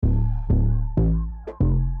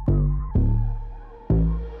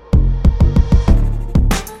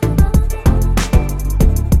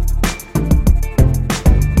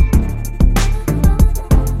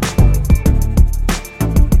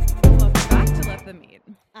the meat.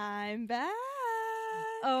 I'm back.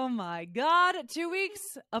 Oh my God. 2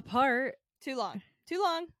 weeks apart. Too long. Too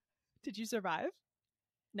long. Did you survive?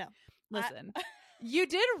 No. Listen, you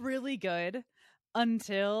did really good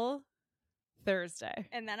until Thursday.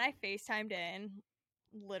 And then I FaceTimed in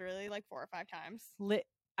literally like 4 or 5 times.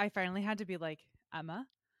 I finally had to be like, Emma,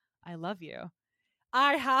 I love you.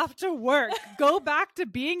 I have to work. Go back to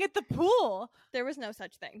being at the pool. There was no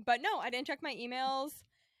such thing. But no, I didn't check my emails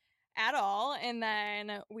at all. And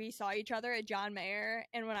then we saw each other at John Mayer.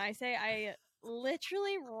 And when I say I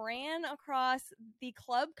literally ran across the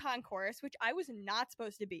club concourse, which I was not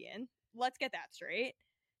supposed to be in. Let's get that straight.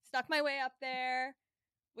 Stuck my way up there.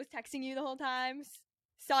 Was texting you the whole time.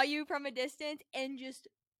 Saw you from a distance and just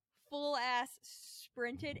full ass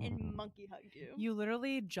sprinted and monkey hugged you. You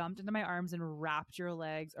literally jumped into my arms and wrapped your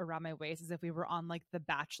legs around my waist as if we were on like The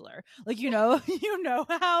Bachelor. Like, you know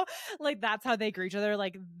how like that's how they greet each other.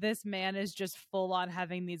 Like, this man is just full on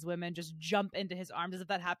having these women just jump into his arms as if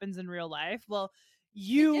that happens in real life. Well, It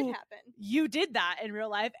did happen. You did that in real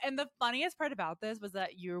life. And the funniest part about this was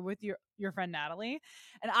that you were with your friend Natalie,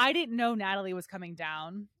 and I didn't know Natalie was coming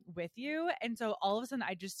down with you. And so all of a sudden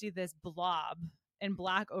I just see this blob in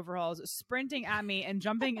black overalls sprinting at me and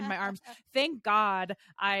jumping in my arms. Thank God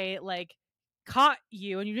I like caught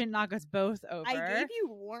you and you didn't knock us both over. I gave you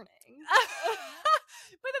warning.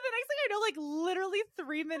 But then the next thing I know, like literally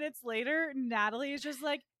 3 minutes later, Natalie is just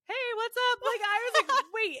like, hey, what's up? Like, I was like,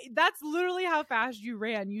 wait, that's literally how fast you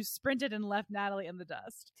ran. You sprinted and left Natalie in the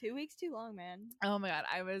dust. 2 weeks too long, man. Oh my God.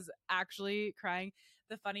 I was actually crying.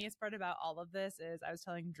 The funniest part about all of this is I was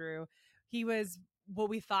telling Drew, he was what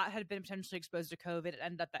we thought had been potentially exposed to COVID. It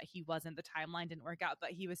ended up that he wasn't. The timeline didn't work out,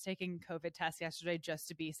 but he was taking COVID tests yesterday just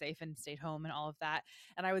to be safe and stayed home and all of that.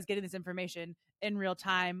 And I was getting this information in real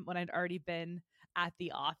time when I'd already been at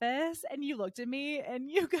the office. And you looked at me and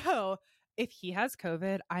you go, if he has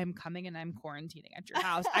COVID, I'm coming and I'm quarantining at your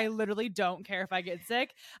house. I literally don't care if I get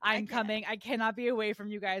sick. I'm coming. I cannot be away from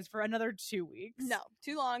you guys for another 2 weeks. No,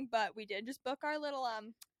 too long, but we did just book our little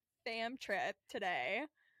fam trip today.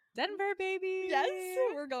 Denver, baby. Yes,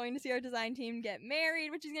 we're going to see our design team get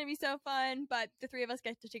married, which is going to be so fun. But the 3 of us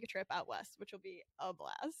get to take a trip out west, which will be a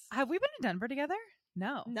blast. Have we been to Denver together?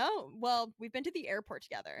 No. Well, we've been to the airport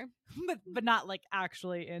together, but not like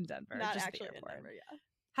actually in Denver. Not just actually the in Denver. Yeah.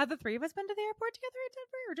 Have the 3 of us been to the airport together at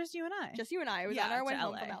Denver, or just you and I? Just you and I. It was on our way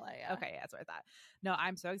home from LA. Yeah. Okay, that's what I thought. No,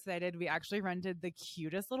 I'm so excited. We actually rented the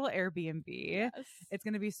cutest little Airbnb. Yes. It's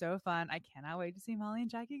going to be so fun. I cannot wait to see Molly and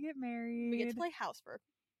Jackie get married. We get to play house for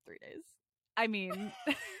 3 days. I mean,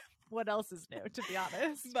 what else is new, to be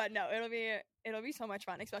honest? But no, it'll be so much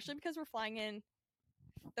fun, especially because we're flying in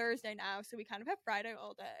Thursday now, so we kind of have Friday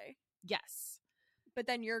all day. Yes. But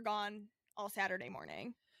then you're gone all Saturday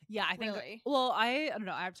morning. Yeah, I think. Really? Well, I don't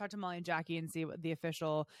know. I have to talk to Molly and Jackie and see what the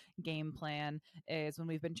official game plan is. When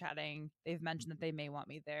we've been chatting, they've mentioned that they may want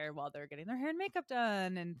me there while they're getting their hair and makeup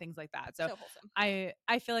done and things like that. So wholesome.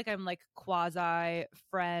 I feel like I'm like quasi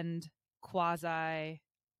friend, quasi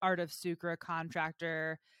Art of Sucre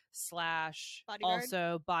contractor / bodyguard?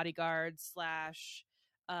 Also bodyguard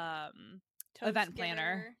 / event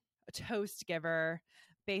planner, a toast giver,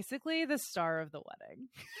 basically the star of the wedding.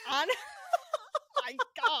 My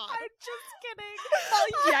God. I'm just kidding. Oh,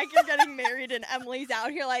 Jack, you're getting married and Emily's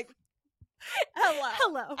out here like,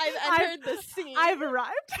 hello. I've entered the scene. I've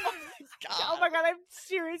arrived. Oh my God. Oh my God, I'm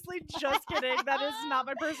seriously just kidding. That is not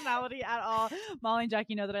my personality at all. Molly and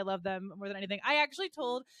Jackie know that I love them more than anything. I actually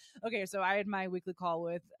told, so I had my weekly call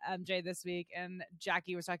with MJ this week, and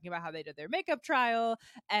Jackie was talking about how they did their makeup trial,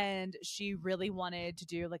 and she really wanted to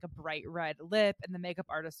do like a bright red lip, and the makeup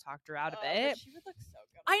artist talked her out of it. She would look so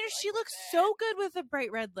good. I know she looks so good with a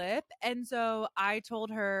bright red lip. And so I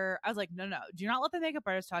told her, I was like, no, do not let the makeup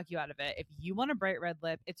artist talk you out of it. If you want a bright red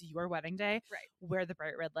lip, it's your wedding day. Right. Wear the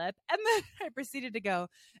bright red lip. And then I proceeded to go,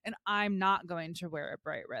 and I'm not going to wear a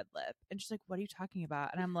bright red lip. And she's like, what are you talking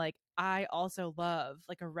about? And I'm like, I also love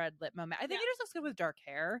like a red lip moment. I think it just looks good with dark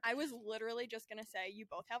hair. I was literally just going to say, you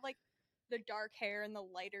both have like the dark hair and the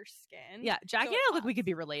lighter skin. Yeah, Jackie and I look we could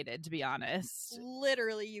be related, to be honest.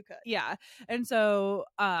 Literally, you could. Yeah. And so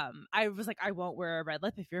I was like, I won't wear a red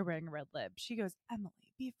lip if you're wearing a red lip. She goes, Emily,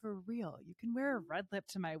 be for real. You can wear a red lip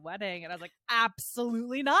to my wedding. And I was like,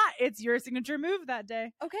 absolutely not. It's your signature move that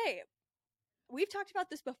day. Okay. We've talked about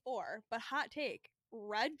this before, but hot take.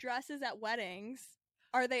 Red dresses at weddings,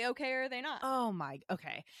 are they okay or are they not? Oh my,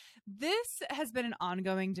 okay. This has been an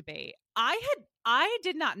ongoing debate. I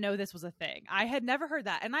did not know this was a thing. I had never heard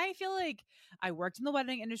that. And I feel like I worked in the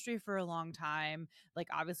wedding industry for a long time. Like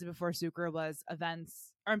obviously before Sucre was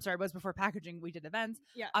events or I'm sorry, it was before packaging. We did events.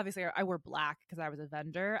 Yeah. Obviously, I wore black because I was a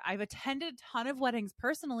vendor. I've attended a ton of weddings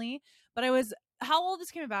personally, but how all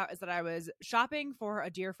this came about is that I was shopping for a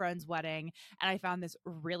dear friend's wedding and I found this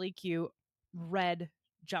really cute red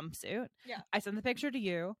jumpsuit. Yeah. I sent the picture to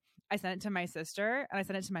you. I sent it to my sister and I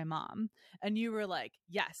sent it to my mom. And you were like,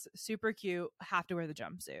 yes, super cute. Have to wear the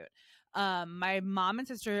jumpsuit. My mom and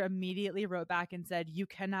sister immediately wrote back and said, you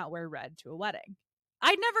cannot wear red to a wedding.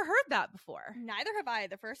 I'd never heard that before. Neither have I.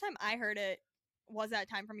 The first time I heard it was that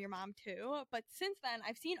time from your mom too. But since then,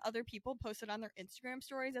 I've seen other people post it on their Instagram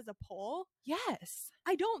stories as a poll. Yes.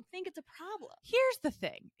 I don't think it's a problem. Here's the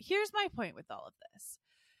thing. Here's my point with all of this.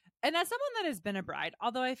 And as someone that has been a bride,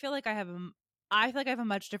 although I feel like I have a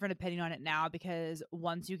much different opinion on it now because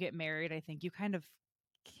once you get married, I think you kind of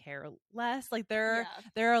care less. Like there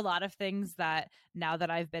are a lot of things that now that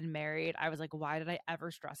I've been married, I was like, why did I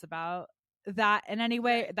ever stress about that in any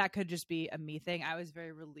way? Right. That could just be a me thing. I was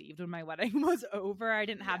very relieved when my wedding was over. I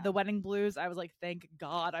didn't have the wedding blues. I was like, thank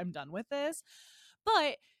God I'm done with this.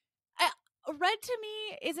 But red to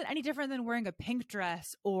me isn't any different than wearing a pink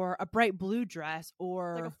dress or a bright blue dress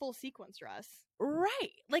or like a full sequence dress.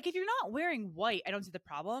 Right. Like if you're not wearing white, I don't see the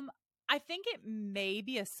problem. I think it may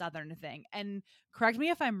be a Southern thing. And correct me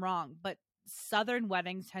if I'm wrong, but Southern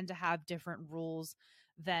weddings tend to have different rules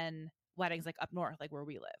than weddings like up north, like where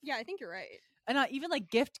we live. Yeah, I think you're right. And even like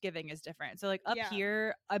gift giving is different. So like up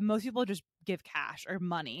here, most people just give cash or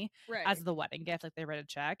money as the wedding gift, like they write a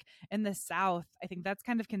check. In the South, I think that's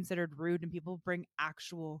kind of considered rude and people bring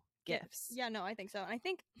actual gifts. Yeah, no, I think so. And I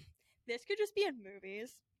think this could just be in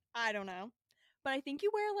movies. I don't know. But I think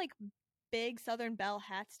you wear like big Southern belle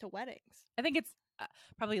hats to weddings. I think it's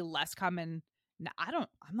probably less common. I'm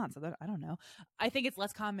not Southern. I don't know. I think it's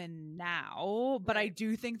less common now, but I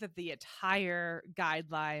do think that the attire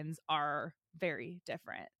guidelines are very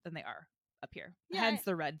different than they are up here. Yeah, hence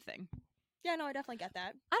the red thing. Yeah, no, I definitely get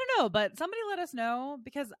that. I don't know, but somebody let us know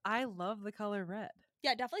because I love the color red.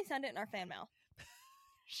 Yeah, definitely send it in our fan mail.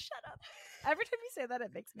 Shut up. Every time you say that,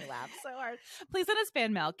 it makes me laugh so hard. Please send us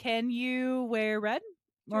fan mail. Can you wear red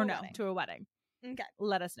or no to a wedding? Okay.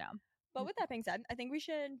 Let us know. But with that being said, I think we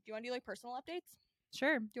should. Do you want to do like personal updates?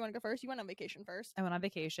 Sure. Do you want to go first? You went on vacation first. I went on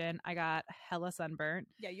vacation. I got hella sunburnt.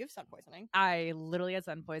 Yeah, you have sun poisoning. I literally had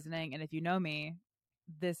sun poisoning. And if you know me,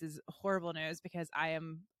 this is horrible news because I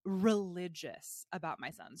am religious about my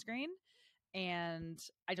sunscreen. And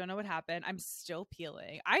I don't know what happened. I'm still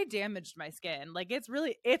peeling. I damaged my skin. Like it's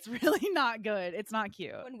really not good. It's not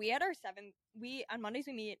cute. When we had our on Mondays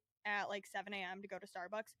we meet at like 7 a.m. to go to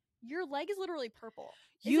Starbucks. Your leg is literally purple.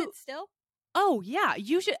 Is it still? Oh yeah,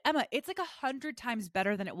 you should, Emma. It's like 100 times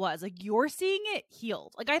better than it was. Like you're seeing it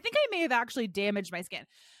healed. Like I think I may have actually damaged my skin.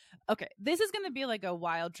 Okay, this is going to be like a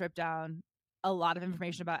wild trip down a lot of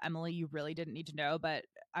information about Emily you really didn't need to know, but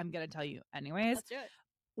I'm going to tell you anyways. Let's do it.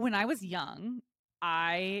 When I was young,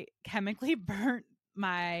 I chemically burnt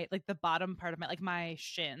the bottom part of my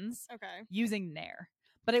shins. Okay. Using Nair.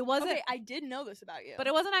 But it wasn't. Okay, I did know this about you. But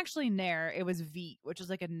it wasn't actually Nair. It was Veet, which is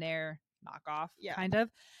like a Nair knockoff, kind of.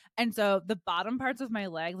 And so the bottom parts of my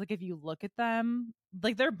legs, like if you look at them,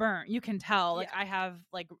 like they're burnt. You can tell. Like I have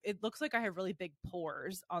it looks like I have really big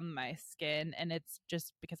pores on my skin, and it's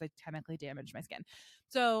just because I chemically damaged my skin.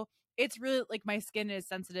 So it's really like my skin is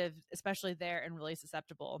sensitive, especially there, and really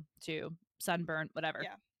susceptible to sunburn, whatever.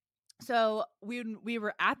 Yeah. So we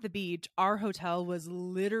were at the beach. Our hotel was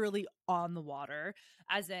literally on the water,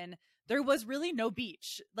 as in there was really no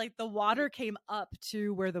beach. Like the water came up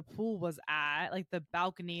to where the pool was at, like the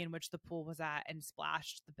balcony in which the pool was at, and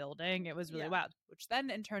splashed the building. It was really wild, which then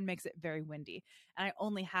in turn makes it very windy. And I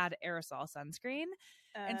only had aerosol sunscreen.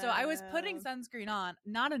 And so I was putting sunscreen on,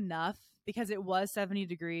 not enough because it was 70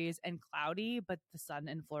 degrees and cloudy, but the sun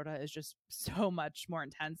in Florida is just so much more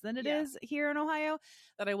intense than it is here in Ohio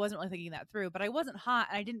that I wasn't really thinking that through. But I wasn't hot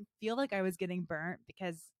and I didn't feel like I was getting burnt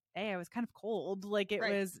because I was kind of cold. Like it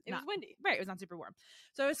was windy. Right. It was not super warm.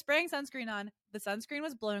 So I was spraying sunscreen on. The sunscreen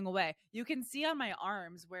was blowing away. You can see on my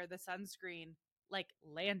arms where the sunscreen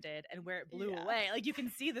landed and where it blew away. Like you can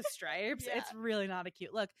see the stripes. It's really not a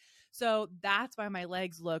cute look. So that's why my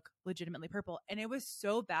legs look legitimately purple. And it was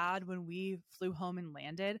so bad when we flew home and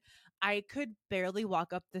landed. I could barely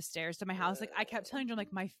walk up the stairs to my house. Like I kept telling John,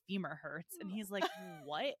 my femur hurts. And he's like,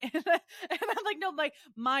 what? And I'm like, no,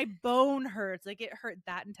 my bone hurts. Like it hurt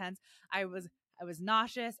that intense. I was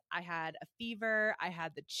nauseous. I had a fever. I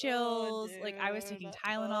had the chills. I was taking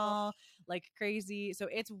Tylenol like crazy. So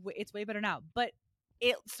it's way better now, but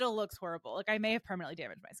it still looks horrible. Like I may have permanently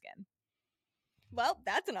damaged my skin. Well,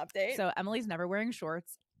 that's an update. So Emily's never wearing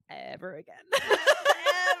shorts ever again.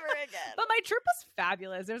 Never again. But my trip was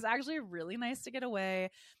fabulous. It was actually really nice to get away.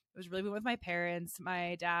 It was really with my parents.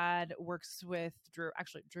 My dad works with Drew.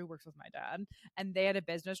 Actually, Drew works with my dad. And they had a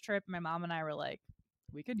business trip. My mom and I were like,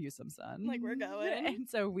 we could use some sun. Like, we're going. And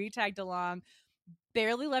so we tagged along.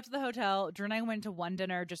 Barely left the hotel. Drew and I went to one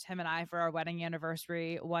dinner, just him and I, for our wedding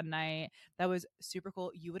anniversary one night. That was super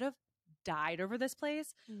cool. You would have died over this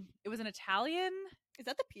place. It was an Italian. Is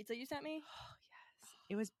that the pizza you sent me? Oh, yes.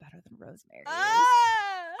 It was better than Rosemary's.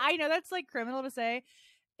 Ah! I know that's like criminal to say.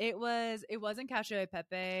 It wasn't cacio e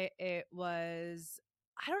pepe. It was,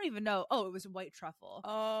 I don't even know. Oh, it was white truffle.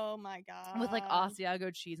 Oh my God. With like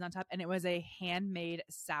Asiago cheese on top. And it was a handmade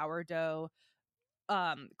sourdough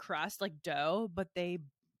crust, like dough, but they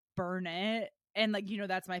burn it. And like,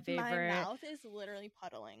 that's my favorite. My mouth is literally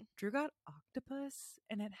puddling. Drew got octopus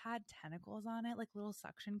and it had tentacles on it, like little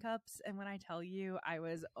suction cups. And when I tell you, I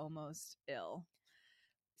was almost ill.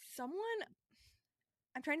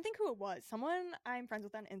 I'm trying to think who it was. Someone I'm friends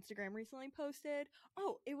with on Instagram recently posted.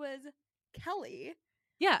 Oh, it was Kelly.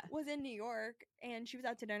 Yeah. Was in New York and she was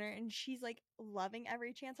out to dinner and she's like loving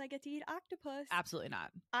every chance I get to eat octopus. Absolutely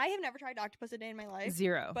not. I have never tried octopus a day in my life.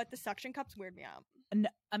 Zero. But the suction cups weird me out. No,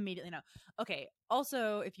 immediately no. Okay.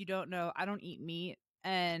 Also, if you don't know, I don't eat meat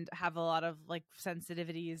and have a lot of like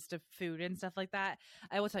sensitivities to food and stuff like that.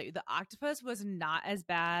 I will tell you, the octopus was not as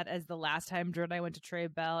bad as the last time Drew and I went to Trey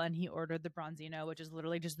Bell and he ordered the bronzino, which is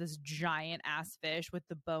literally just this giant ass fish with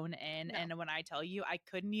the bone in. No. And when I tell you, I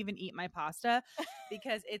couldn't even eat my pasta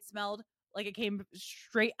because it smelled like it came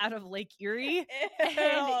straight out of Lake Erie.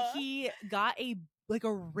 And he got a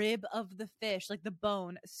rib of the fish, like the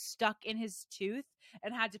bone stuck in his tooth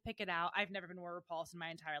and had to pick it out. I've never been more repulsed in my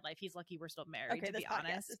entire life. He's lucky we're still married, to be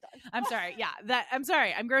honest. I'm sorry. Yeah, I'm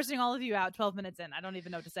sorry. I'm grossing all of you out 12 minutes in. I don't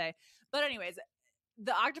even know what to say. But anyways,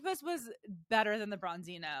 the octopus was better than the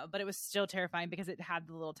bronzino, but it was still terrifying because it had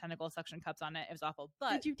the little tentacle suction cups on it. It was awful.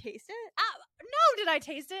 But did you taste it? No, did I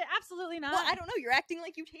taste it? Absolutely not. Well, I don't know. You're acting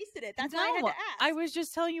like you tasted it. That's why I had to ask. I was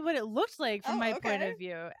just telling you what it looked like from my point of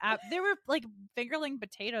view. There were like fingerling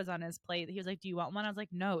potatoes on his plate. He was like, "Do you want one?" I was like,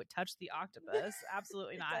 "No, it touched the octopus.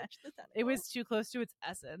 Absolutely not. It was too close to its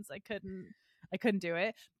essence. I couldn't do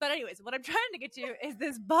it." But anyways, what I'm trying to get to is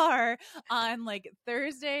this bar on like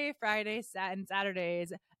Thursday, Friday, and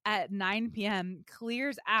Saturdays at 9 p.m.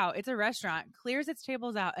 clears out. It's a restaurant, clears its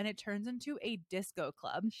tables out, and it turns into a disco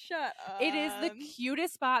club. Shut up. It is the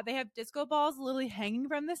cutest spot. They have disco balls literally hanging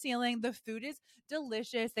from the ceiling. The food is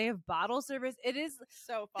delicious. They have bottle service. It is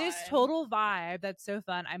so fun. This total vibe that's so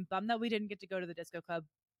fun. I'm bummed that we didn't get to go to the disco club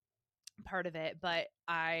part of it, but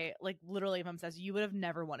I like literally, mom says you would have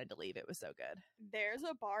never wanted to leave. It was so good. There's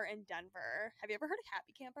a bar in Denver. Have you ever heard of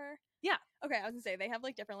Happy Camper? Yeah. Okay, I was gonna say they have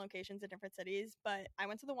like different locations in different cities, but I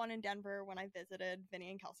went to the one in Denver when I visited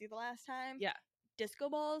Vinny and Kelsey the last time. Yeah. Disco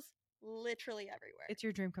balls literally everywhere. It's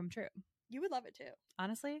your dream come true. You would love it too.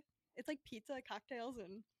 Honestly. It's like pizza, cocktails,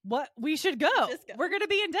 and what we should go. Disco. We're gonna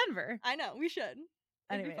be in Denver. I know, we should.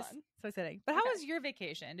 Anyways, be fun. So exciting. But how was your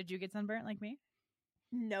vacation? Did you get sunburnt like me?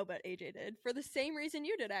 No, but AJ did. For the same reason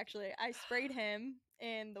you did, actually. I sprayed him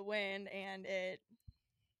in the wind and it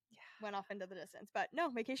went off into the distance. But no,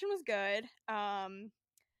 vacation was good.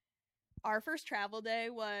 Our first travel day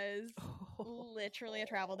was literally a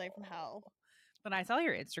travel day from hell. When I saw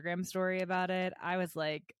your Instagram story about it, I was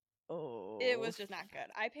like, oh. It was just not good.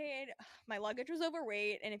 My luggage was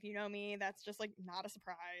overweight, and if you know me, that's just like not a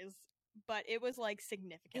surprise. But it was like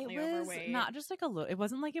significantly overweight. Not just like a little. It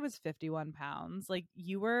wasn't like it was 51 pounds. Like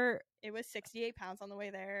you were. It was 68 pounds on the way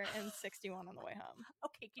there and 61 on the way home.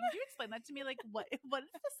 Okay, can you explain that to me? Like what is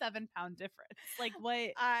the 7-pound difference? Like what?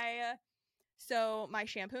 So my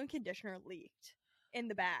shampoo and conditioner leaked in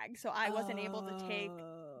the bag, so I wasn't able to take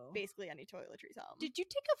basically any toiletries home. Did you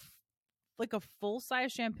take a full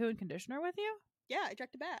size shampoo and conditioner with you? Yeah, I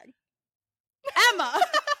checked a bag. Emma.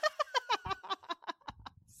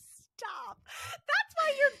 Stop. That's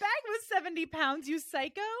why your bag was 70 pounds, you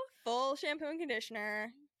psycho. Full shampoo and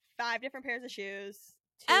conditioner, 5 different pairs of shoes,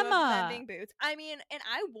 2 Emma. of them being boots. I mean, and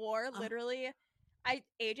I wore literally,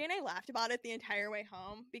 AJ and I laughed about it the entire way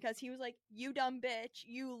home because he was like, "You dumb bitch,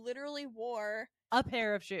 you literally wore a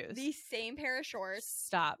pair of shoes. The same pair of shorts.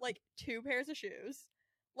 Stop. Like 2 pairs of shoes."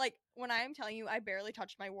 Like, when I am telling you, I barely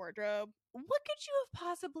touched my wardrobe. What could you have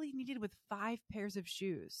possibly needed with 5 pairs of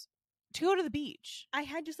shoes to go to the beach? I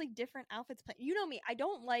had just like different outfits planned. You know me. I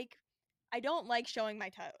don't like showing my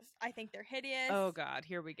toes. I think they're hideous. Oh God,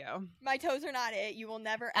 here we go. My toes are not it. You will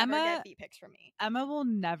never ever get feet pics from me. Emma will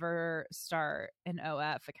never start an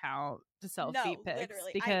OF account to sell feet pics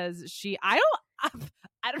literally. Because I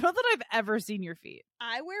don't know that I've ever seen your feet.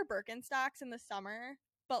 I wear Birkenstocks in the summer,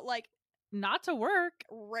 but like Not to work.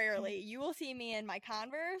 Rarely. You will see me in my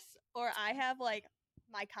Converse, or I have like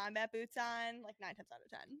my combat boots on like 9 times out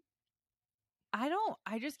of 10.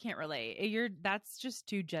 I just can't relate. That's just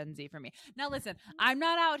too Gen Z for me. Now listen, I'm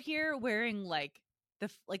not out here wearing like the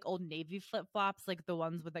like old Navy flip flops, like the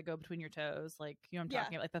ones that go between your toes, like you know what I'm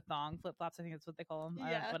talking about, like the thong flip flops. I think that's what they call them.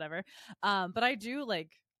 Yeah. Whatever. But I do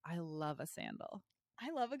I love a sandal.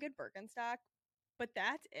 I love a good Birkenstock, but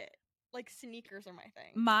that's it. Like sneakers are my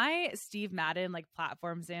thing. My Steve Madden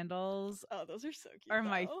platform sandals. Oh, those are so cute. Are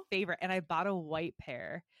my favorite, and I bought a white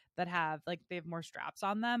pair that have they have more straps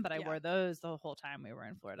on them, but I wore those the whole time we were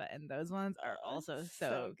in Florida, and those ones are also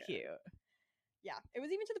so cute. Yeah, it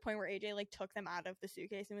was even to the point where AJ took them out of the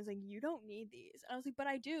suitcase and was like, "You don't need these." And I was like, "But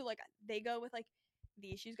I do. They go with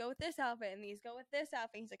these shoes go with this outfit, and these go with this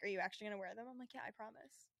outfit." He's like, "Are you actually gonna wear them?" I'm like, "Yeah, I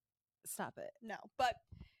promise." Stop it. No, but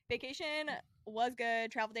vacation was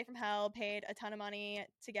good. Travel day from hell. Paid a ton of money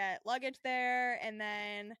to get luggage there, and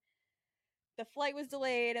then the flight was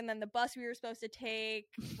delayed, and then the bus we were supposed to take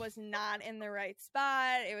was not in the right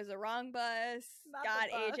spot. It was the wrong bus. Got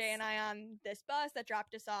AJ and I on this bus that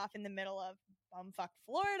dropped us off in the middle of bumfuck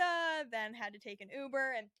Florida, then had to take an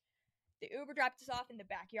Uber, and the Uber dropped us off in the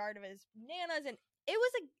backyard of his Nana's, and it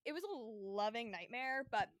was a loving nightmare.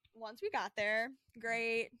 But once we got there,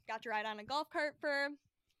 great. Got to ride on a golf cart for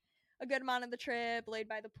a good amount of the trip, laid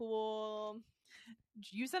by the pool.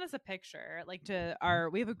 You sent us a picture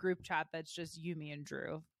we have a group chat that's just you, me, and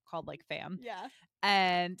Drew called fam. Yeah.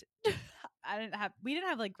 And we didn't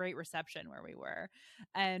have great reception where we were.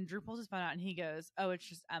 And Drew pulls his phone out and he goes, "Oh, it's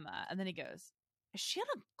just Emma." And then he goes, "Is she on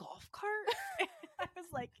a golf cart?" I was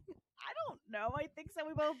like, "I don't know. I think so."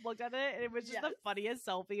 We both looked at it and it was just the funniest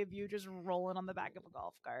selfie of you just rolling on the back of a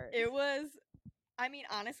golf cart. It was, I mean,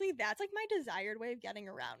 honestly, that's my desired way of getting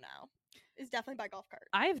around now. Is definitely by golf cart.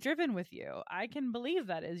 I've driven with you. I can believe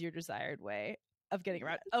that is your desired way of getting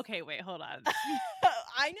around. Okay, wait, hold on.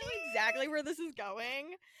 I know exactly where this is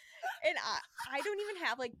going. And I don't even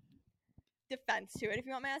have defense to it, if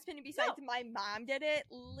you want my opinion. Besides, my mom did it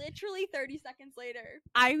literally 30 seconds later.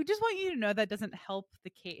 I just want you to know that doesn't help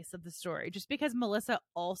the case of the story. Just because Melissa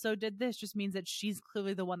also did this just means that she's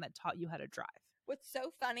clearly the one that taught you how to drive. What's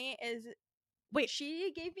so funny is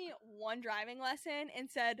she gave me one driving lesson and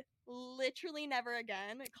said literally never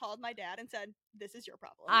again. Called my dad and said, "This is your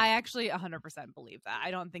problem." I actually 100% believe that.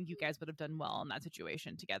 I don't think you guys would have done well in that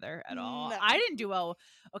situation together at all. No. I didn't do well.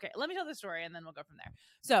 Okay, let me tell the story and then we'll go from there.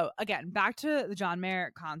 So again, back to the John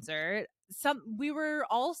Mayer concert. We were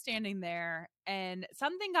all standing there and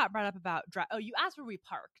something got brought up about you asked where we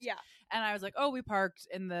parked. Yeah. And I was like, "Oh, we parked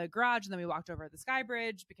in the garage," and then we walked over the Sky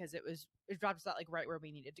Bridge because it dropped us out right where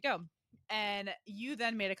we needed to go. And you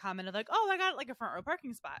then made a comment of "Oh, I got a front row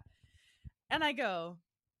parking spot." And I go,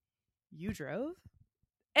 "You drove?"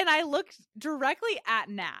 And I looked directly at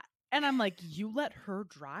Nat and I'm like, "You let her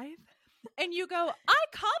drive?" And you go, "I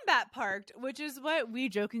combat parked," which is what we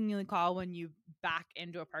jokingly call when you back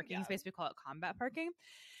into a parking space. We call it combat parking.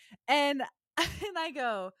 And I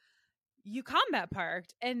go, "You combat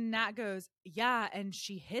parked?" And Nat goes, "Yeah, and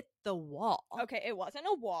she hit the wall." Okay, it wasn't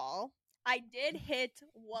a wall. I did hit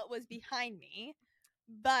what was behind me,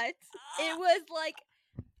 but it was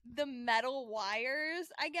the metal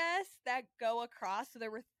wires, I guess, that go across. So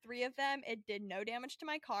there were 3 of them. It did no damage to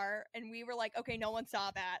my car. And we were like, okay, no one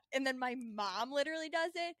saw that. And then my mom literally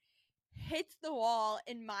does it, hits the wall,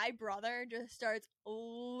 and my brother just starts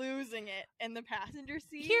losing it in the passenger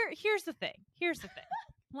seat. Here's the thing.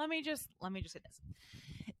 Let me just say this.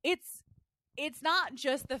 It's not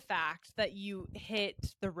just the fact that you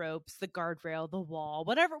hit the ropes, the guardrail, the wall,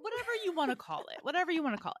 whatever you want to call it.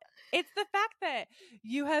 It's the fact that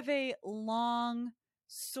you have a long,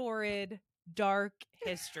 sordid, dark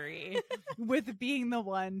history with being the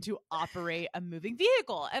one to operate a moving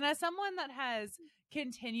vehicle. And as someone that has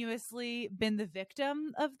continuously been the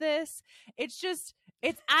victim of this, it's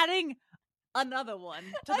adding another one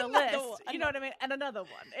to the list. You know what I mean? And another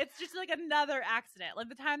one. It's just another accident.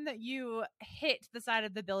 The time that you hit the side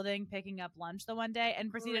of the building picking up lunch the one day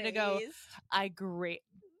and proceeded to go,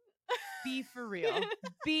 be for real.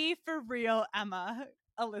 Be for real, Emma.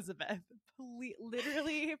 Elizabeth.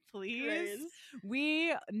 Please. Grace.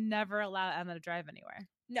 We never allow Emma to drive anywhere.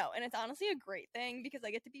 No, and it's honestly a great thing because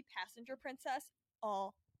I get to be passenger princess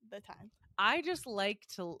all the time. I just like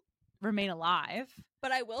to remain alive.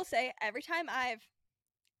 But I will say, every time I've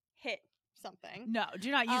hit something. No, do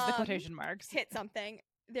not use the quotation marks. Hit something.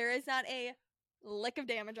 There is not a lick of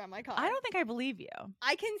damage on my car. I don't think I believe you.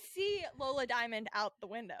 I can see Lola Diamond out the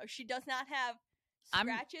window. She does not have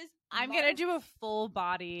scratches, I'm going to do a full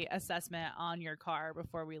body assessment on your car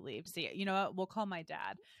before we leave. See, you know what? We'll call my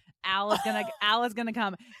dad. Al is gonna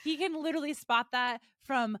come. He can literally spot that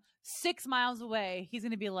from 6 miles away. He's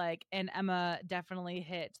gonna be like, and Emma definitely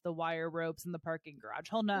hit the wire ropes in the parking garage.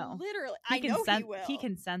 He'll know. Literally, I know he will. He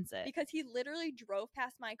can sense it because he literally drove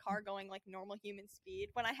past my car going like normal human speed.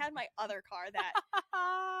 When I had my other car, that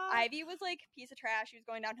Ivy was like piece of trash. She was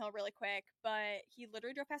going downhill really quick, but he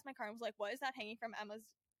literally drove past my car and was like, "What is that hanging from Emma's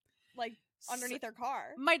like underneath her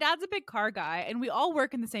car?" My dad's a big car guy, and we all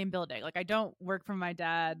work in the same building. Like, I don't work for my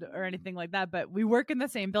dad or anything like that, but we work in the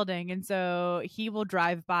same building, and so he will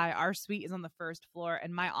drive by. Our suite is on the first floor,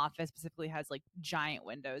 and my office specifically has like giant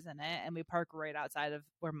windows in it, and we park right outside of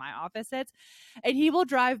where my office sits. And he will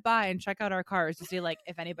drive by and check out our cars to see like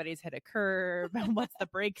if anybody's hit a curb, what's the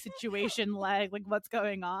brake situation like what's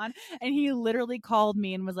going on. And he literally called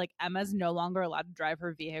me and was like, Emma's no longer allowed to drive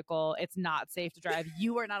her vehicle. It's not safe to drive.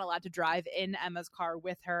 You are not allowed to drive in Emma's car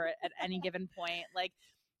with her at any given point. Like,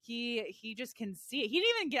 he just can see it. He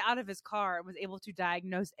didn't even get out of his car and was able to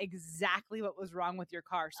diagnose exactly what was wrong with your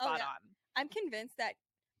car spot on. I'm convinced that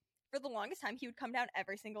for the longest time he would come down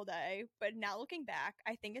every single day, but now looking back,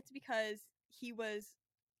 I think it's because he was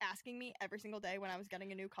asking me every single day when I was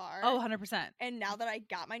getting a new car. Oh, 100%. And now that I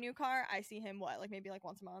got my new car, I see him maybe like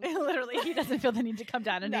once a month. Literally, he doesn't feel the need to come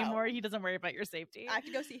down anymore. He doesn't worry about your safety. I have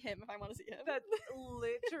to go see him if I want to see him. That's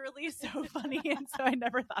literally so funny. And so I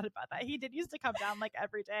never thought about that. He did used to come down like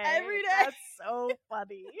every day. Every day. That's so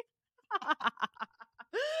funny.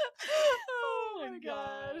 Oh my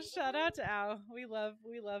gosh. Shout out to Al. We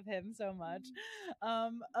love him so much.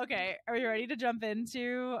 Okay, are you ready to jump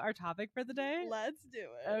into our topic for the day? Let's do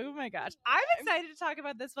it. Oh my gosh. I'm excited to talk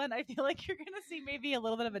about this one. I feel like you're gonna see maybe a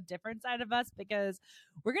little bit of a different side of us because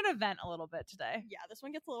we're gonna vent a little bit today. Yeah, this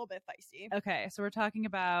one gets a little bit feisty. Okay, so we're talking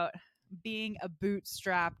about being a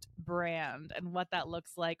bootstrapped brand and what that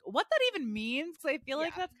looks like, what that even means, because I feel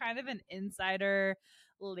like that's kind of an insider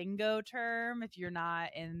lingo term if you're not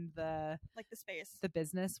in the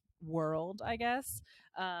business world, I guess.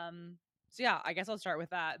 So yeah, I guess I'll start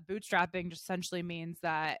with that. Bootstrapping just essentially means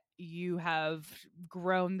that you have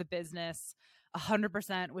grown the business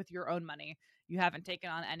 100% with your own money. You haven't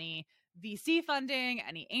taken on any VC funding,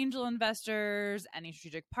 any angel investors, any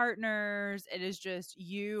strategic partners. It is just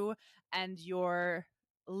you and your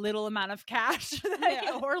little amount of cash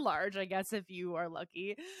or large, I guess, if you are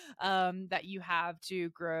lucky, that you have to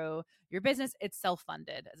grow your business. It's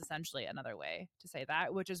self-funded is essentially another way to say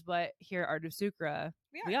that, which is what here at Art of Sucre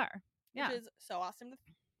we are. Yeah. Which is so awesome to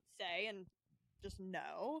say and just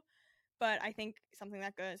know. But I think something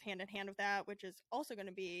that goes hand in hand with that, which is also going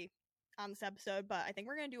to be on this episode, but I think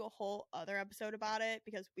we're going to do a whole other episode about it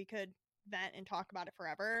because we could vent and talk about it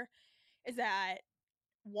forever, is that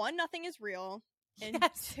 1, nothing is real. And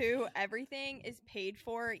 2, everything is paid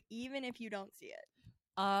for, even if you don't see it.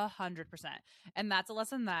 100%. And that's a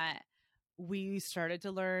lesson that we started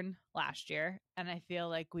to learn last year. And I feel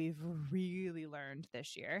like we've really learned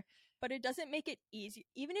this year. But it doesn't make it easy.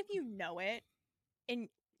 Even if you know it and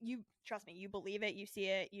you, trust me, you believe it, you see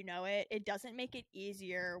it, you know it, it doesn't make it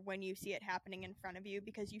easier when you see it happening in front of you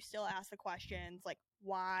because you still ask the questions like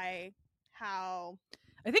why, how.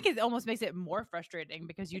 I think it almost makes it more frustrating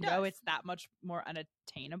because you know it's that much more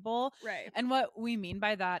unattainable. Right. And what we mean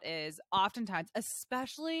by that is oftentimes,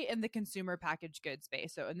 especially in the consumer packaged goods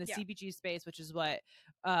space, so in the CPG space, which is what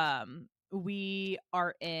we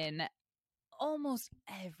are in, almost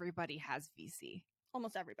everybody has VC.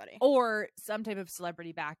 Almost everybody. Or some type of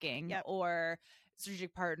celebrity backing or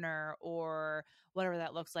strategic partner or whatever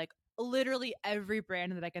that looks like. Literally every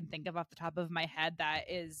brand that I can think of off the top of my head that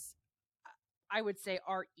is, I would say,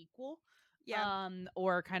 are equal,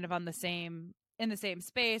 or kind of in the same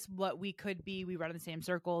space. What we could be, we run in the same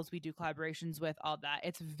circles, we do collaborations with all that.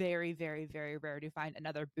 It's very, very, very rare to find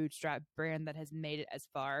another bootstrap brand that has made it as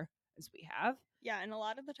far as we have. Yeah, and a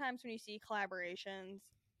lot of the times when you see collaborations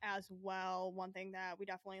as well, one thing that we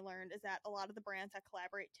definitely learned is that a lot of the brands that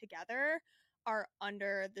collaborate together are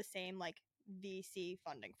under the same VC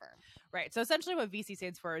funding firm. Right. So essentially what VC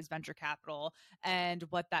stands for is venture capital. And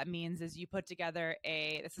what that means is you put together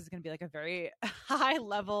this is going to be like a very high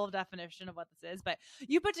level definition of what this is, but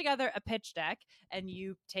you put together a pitch deck and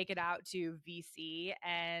you take it out to VC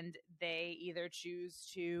and they either choose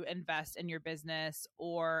to invest in your business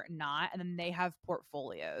or not. And then they have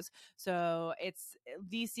portfolios. So it's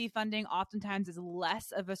VC funding oftentimes is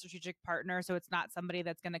less of a strategic partner. So it's not somebody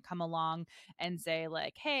that's going to come along and say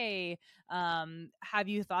like, hey, have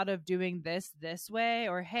you thought of doing this way?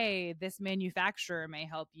 Or, hey, this manufacturer may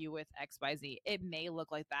help you with XYZ. It may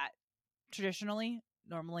look like that traditionally.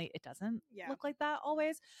 normally it doesn't Yeah. look like that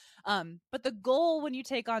always. But the goal when you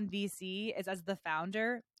take on VC is, as the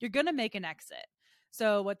founder, you're going to make an exit.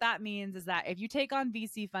 So what that means is that if you take on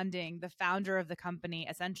VC funding, the founder of the company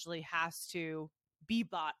essentially has to be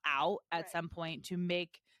bought out at Right. some point to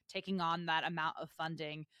make taking on that amount of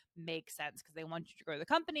funding make sense, because they want you to grow the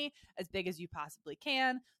company as big as you possibly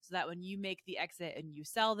can, so that when you make the exit and you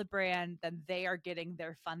sell the brand, then they are getting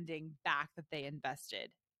their funding back that they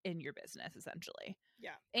invested in your business, essentially.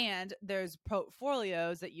 Yeah. And there's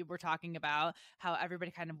portfolios that you were talking about, how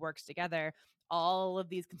everybody kind of works together. All of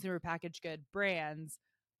these consumer packaged good brands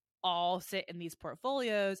all sit in these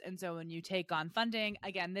portfolios. And so when you take on funding,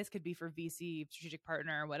 again, this could be for VC, strategic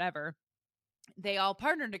partner, or whatever, they all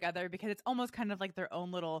partner together because it's almost kind of like their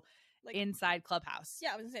own little Like, inside clubhouse.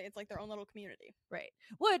 yeah, I was gonna say it's like their own little community. Right.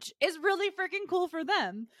 Which is really freaking cool for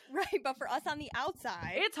them. Right, but for us on the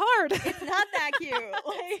outside, It's hard. it's not that cute.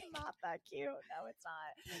 It's not that cute. No, it's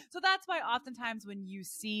not. So that's why oftentimes when you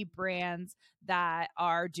see brands that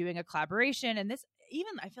are doing a collaboration, and this,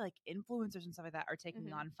 even I feel like influencers and stuff like that are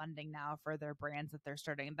taking on funding now for their brands that they're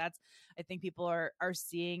starting. And that's, I think people are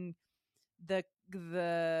seeing the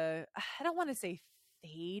I don't want to say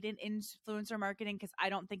fade in influencer marketing, because I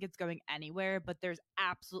don't think it's going anywhere, but there's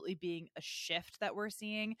absolutely being a shift that we're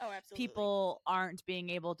seeing. Oh, absolutely. People aren't being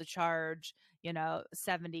able to charge,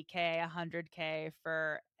 $70K, $100K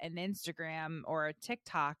for an Instagram or a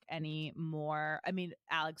TikTok anymore. I mean,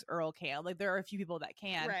 Alex Earl can. Like, there are a few people that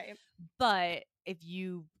can. Right. But if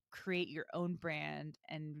you create your own brand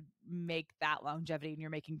and make that longevity and you're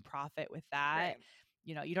making profit with that, Right.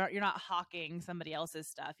 you're not hawking somebody else's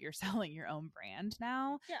stuff. You're selling your own brand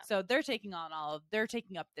now. Yeah. So they're taking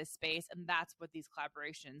up this space, and that's what these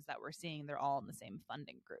collaborations that we're seeing, they're all in the same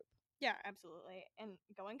funding group. Yeah, absolutely. And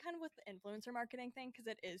going kind of with the influencer marketing thing, because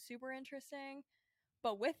it is super interesting.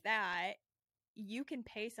 But with that, you can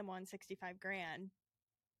pay someone 65 grand,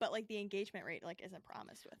 but like the engagement rate like isn't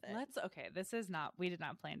promised with it. We did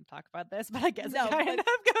not plan to talk about this, but I guess No, it kind but-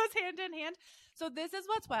 of goes hand in hand. So this is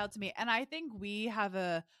what's wild to me. And I think we have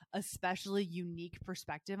a especially unique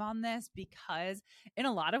perspective on this, because in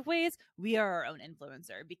a lot of ways we are our own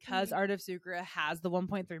influencer, because Art of Sucre has the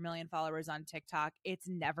 1.3 million followers on TikTok. It's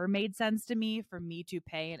never made sense to me for me to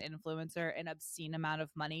pay an influencer an obscene amount of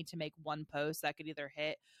money to make one post that could either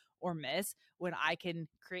hit or miss, when I can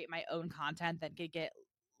create my own content that could get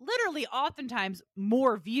literally oftentimes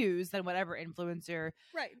more views than whatever influencer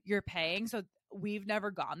Right. you're paying. So we've never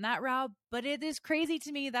gone that route, but it is crazy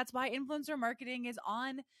to me. That's why influencer marketing is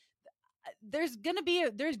on. There's gonna be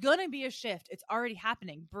a shift. It's already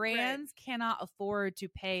happening. Brands cannot afford to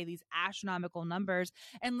pay these astronomical numbers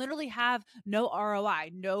and literally have no ROI,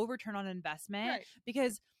 no return on investment,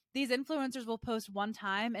 because these influencers will post one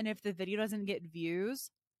time, and if the video doesn't get views,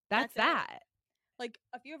 that's that. Like,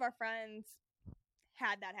 a few of our friends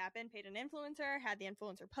had that happen, paid an influencer, had the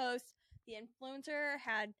influencer post. The influencer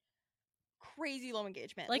had crazy low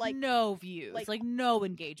engagement. Like no views, like no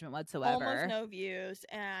engagement whatsoever. Almost no views.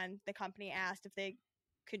 And the company asked if they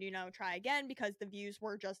could, try again, because the views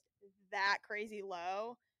were just that crazy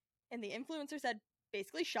low. And the influencer said,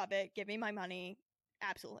 basically, shove it, give me my money.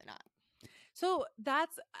 Absolutely not. So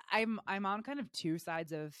I'm on kind of two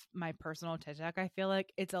sides of my personal TikTok. I feel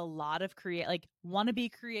like it's a lot of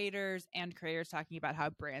wannabe creators and creators talking about how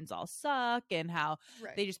brands all suck and how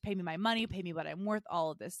they just pay me my money, pay me what I'm worth,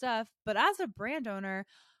 all of this stuff. But as a brand owner,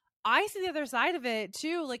 I see the other side of it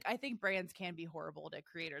too. Like, I think brands can be horrible to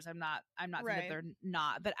creators. I'm not saying that they're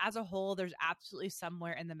not, but as a whole, there's absolutely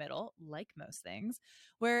somewhere in the middle, like most things,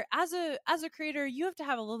 where as a creator, you have to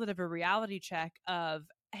have a little bit of a reality check of,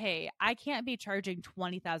 hey, I can't be charging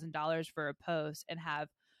 $20,000 for a post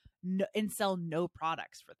and sell no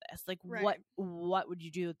products for this. Like, what would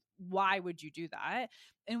you do? Why would you do that?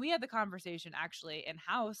 And we had the conversation actually in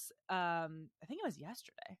house. I think it was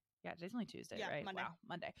yesterday. Yeah, today's only Tuesday, right? Monday. Wow,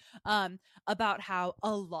 Monday. About how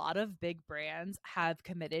a lot of big brands have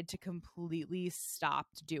committed to completely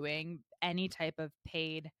stopped doing any type of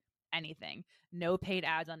paid anything. No paid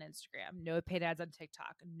ads on Instagram, no paid ads on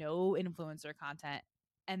TikTok, no influencer content.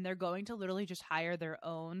 And they're going to literally just hire their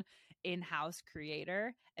own in-house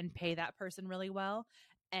creator and pay that person really well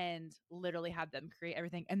and literally have them create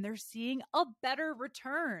everything. And they're seeing a better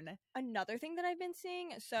return. Another thing that I've been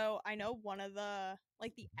seeing, so I know one of the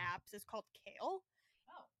apps is called Kale.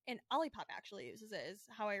 Oh. And Olipop actually uses it, is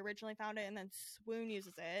how I originally found it. And then Swoon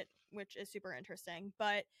uses it, which is super interesting.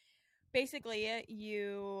 But basically,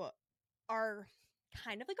 you are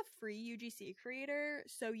kind of like a free UGC creator.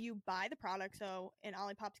 So you buy the product. So in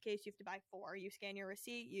Olipop's case, you have to buy 4. You scan your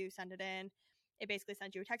receipt, you send it in. It basically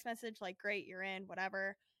sends you a text message like, great, you're in,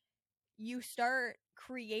 whatever. you start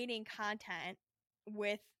creating content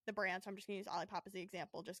with the brand. So I'm just going to use Olipop as the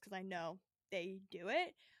example just because I know they do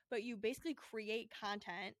it. But you basically create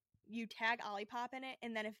content, you tag Olipop in it,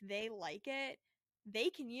 and then if they like it, they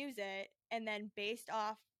can use it. And then based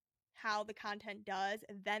off how the content does,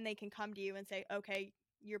 then they can come to you and say, okay,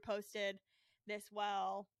 you're posted this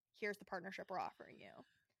well. Here's the partnership we're offering you.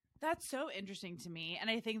 That's so interesting to me. And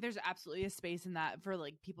I think there's absolutely a space in that for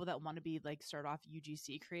like people that want to be like start off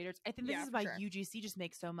UGC creators. I think this is why UGC just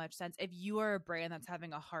makes so much sense. If you are a brand that's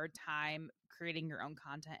having a hard time creating your own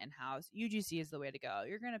content in-house, UGC is the way to go.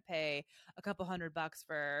 You're going to pay a couple $100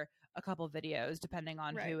 for a couple videos, depending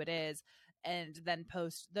on who it is, and then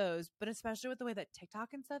post those. But especially with the way that TikTok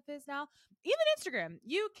and stuff is now, even Instagram,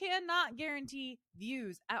 you cannot guarantee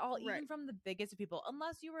views at all, even from the biggest of people,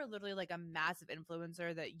 unless you are literally like a massive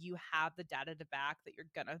influencer that you have the data to back that you're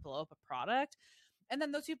gonna blow up a product. And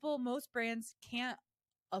then those people, most brands can't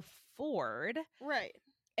afford. Right.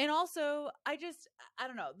 And also, I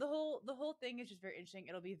don't know. The whole thing is just very interesting.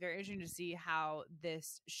 It'll be very interesting to see how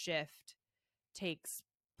this shift takes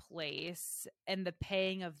place, and the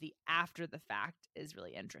paying of the after the fact is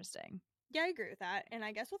really interesting. Yeah, I agree with that. And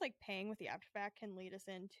I guess with like paying with the after fact can lead us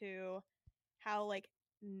into how like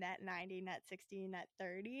net 90, net 60, net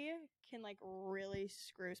 30 can like really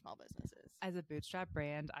screw small businesses. As a bootstrap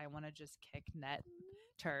brand, I want to just kick net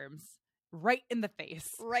terms right in the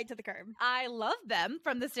face. Right to the curb. I love them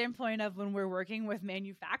from the standpoint of when we're working with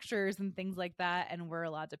manufacturers and things like that, and we're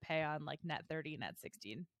allowed to pay on like net 30, net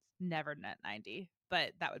 16, never net 90.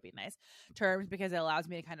 But that would be nice terms because it allows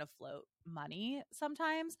me to kind of float money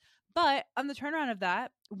sometimes. But on the turnaround of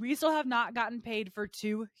that, we still have not gotten paid for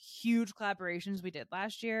 2 huge collaborations we did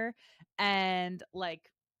last year. And like,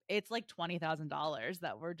 it's like $20,000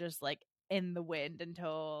 that we're just like in the wind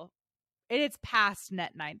until it's past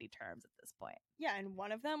net 90 terms at this point. Yeah. And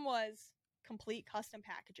one of them was complete custom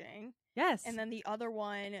packaging. Yes. And then the other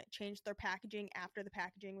one changed their packaging after the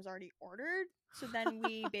packaging was already ordered. So then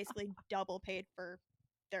we basically double paid for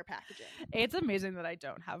their packaging. It's amazing that I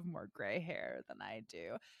don't have more gray hair than I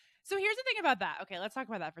do. So here's the thing about that. Okay, let's talk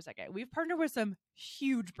about that for a second. We've partnered with some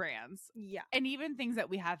huge brands. Yeah. And even things that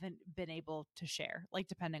we haven't been able to share, like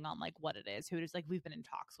depending on like what it is, who it is, like we've been in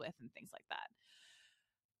talks with and things like that.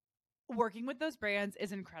 Working with those brands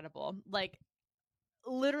is incredible. Like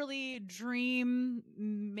literally dream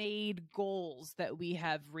made goals that we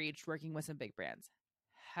have reached working with some big brands.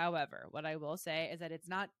 However, what I will say is that it's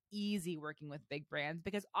not easy working with big brands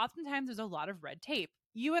because oftentimes there's a lot of red tape.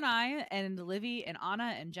 You and I and Livy and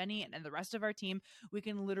Anna and Jenny and the rest of our team, we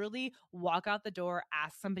can literally walk out the door,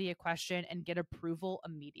 ask somebody a question, and get approval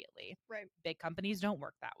immediately. Right. Big companies don't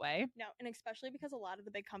work that way. No, and especially because a lot of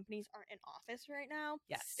the big companies aren't in office right now.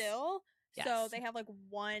 Yes. Still. Yes. So they have like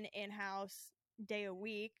one in-house day a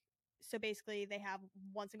week. So basically they have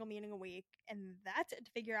one single meeting a week, and that's it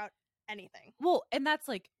to figure out anything. Well, and that's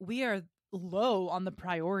like, we are low on the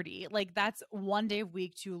priority. Like that's one day a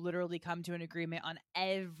week to literally come to an agreement on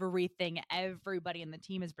everything everybody in the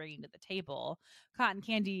team is bringing to the table. Cotton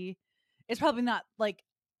candy is probably not like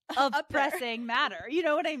a pressing matter. You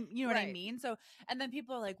know what I mean? So, and then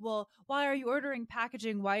people are like, well, why are you ordering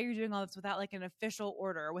packaging? Why are you doing all this without like an official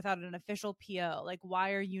order, without an official PO? Like,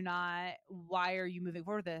 why are you moving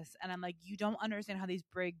forward with this? And I'm like, you don't understand how these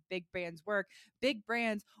big brands work. Big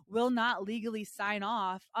brands will not legally sign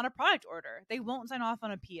off on a product order. They won't sign off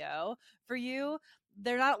on a PO for you.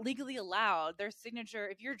 They're not legally allowed. Their signature,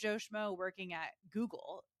 if you're Joe Schmo working at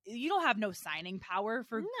Google, you don't have no signing power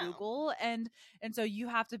for Google. And so you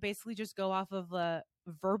have to basically just go off of a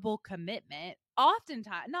verbal commitment.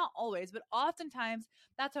 Oftentimes, not always, but oftentimes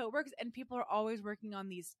that's how it works. And people are always working on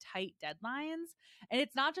these tight deadlines. And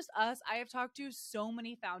it's not just us. I have talked to so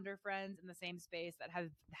many founder friends in the same space that have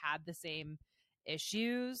had the same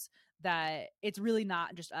issues, that it's really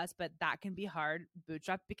not just us, but that can be hard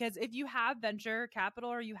bootstrap, because if you have venture capital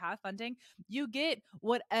or you have funding, you get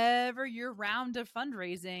whatever your round of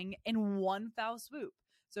fundraising in one foul swoop.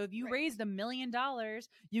 So if you raised $1 million,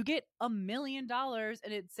 you get $1 million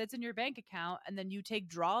and it sits in your bank account, and then you take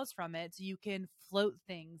draws from it so you can float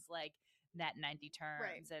things like net 90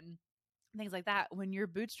 terms and things like that. When you're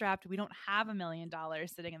bootstrapped, we don't have $1 million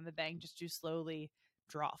sitting in the bank just to slowly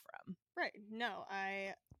draw from. Right. No,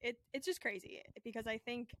 it's just crazy because I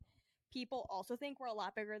think people also think we're a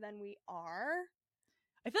lot bigger than we are.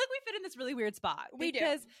 I feel like we fit in this really weird spot.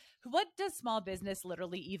 Because what does small business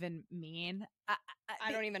literally even mean?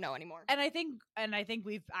 I don't even know anymore. And I think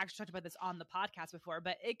we've actually talked about this on the podcast before,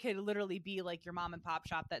 but it could literally be like your mom and pop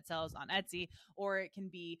shop that sells on Etsy, or it can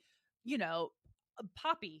be,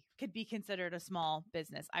 Poppy could be considered a small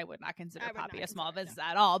business. I would not consider I would Poppy not a small consider it, business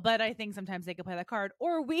at all, but I think sometimes they could play that card.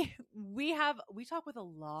 Or we talk with a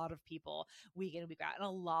lot of people week in, week out, and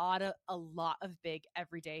a lot of big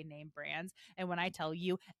everyday name brands. And when I tell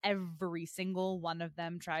you, every single one of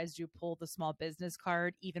them tries to pull the small business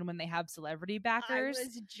card, even when they have celebrity backers. I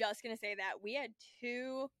was just gonna say that we had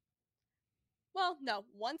two. Well, no,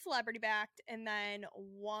 one celebrity backed, and then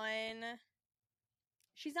one.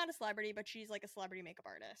 She's not a celebrity, but she's like a celebrity makeup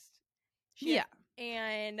artist. Yeah.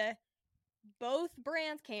 And both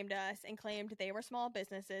brands came to us and claimed they were small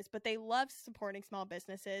businesses, but they love supporting small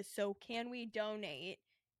businesses. So can we donate?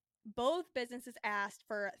 Both businesses asked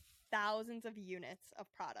for thousands of units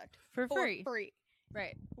of product For free.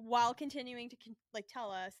 Right. While continuing to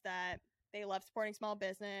tell us that they love supporting small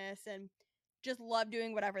business and just love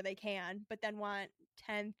doing whatever they can, but then want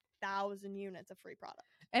 10,000 units of free product.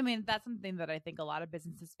 I mean, that's something that I think a lot of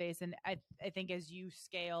businesses face. And I think as you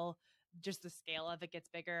scale, just the scale of it gets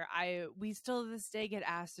bigger. We still to this day get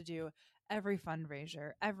asked to do every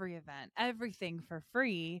fundraiser, every event, everything for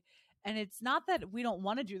free. And it's not that we don't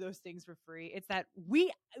want to do those things for free. It's that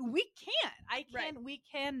we can't. We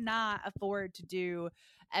cannot afford to do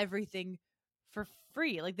everything for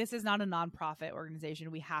free. Like, this is not a nonprofit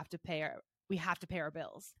organization. We have to pay our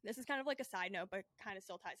bills. This is kind of like a side note, but kind of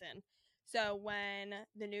still ties in. So when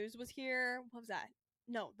the news was here, what was that?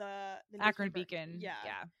 No, the Akron Beacon. Yeah.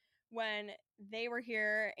 When they were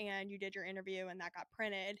here and you did your interview and that got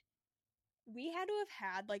printed, we had to have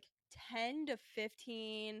had like 10 to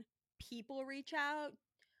 15 people reach out.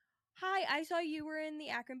 Hi, I saw you were in the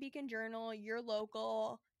Akron Beacon Journal. You're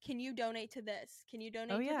local. Can you donate to this? Can you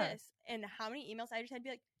donate to this? And how many emails I just had to be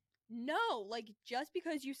like, no, like, just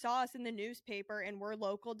because you saw us in the newspaper and we're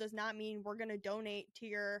local does not mean we're going to donate to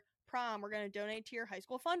your prom. We're going to donate to your high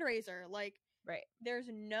school fundraiser. Like, right. There's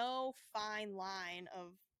no fine line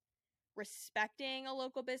of respecting a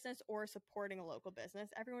local business or supporting a local business.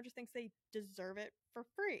 Everyone just thinks they deserve it for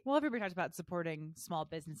free. Well, everybody talks about supporting small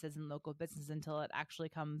businesses and local businesses until it actually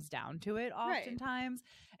comes down to it oftentimes.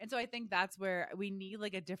 Right. And so I think that's where we need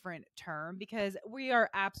like a different term, because we are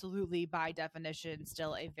absolutely by definition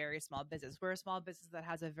still a very small business. We're a small business that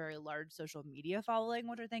has a very large social media following,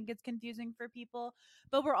 which I think is confusing for people,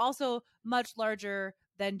 but we're also much larger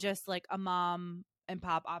than just like a mom and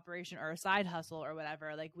pop operation or a side hustle or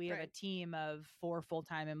whatever. Like, we have a team of 4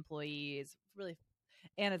 full-time employees. Really,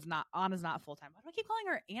 Anna's not full-time. Why do I keep calling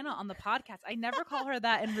her Anna on the podcast? I never call her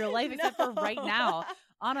that in real life except for right now.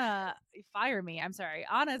 Anna, fire me. I'm sorry.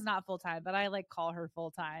 Anna is not full-time, but I like call her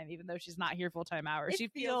full-time even though she's not here full-time hours. She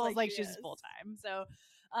feels like she's full-time. So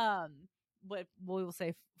what we will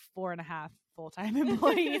say 4.5 full-time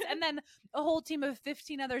employees and then a whole team of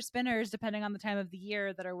 15 other spinners depending on the time of the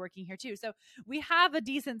year that are working here too. So we have a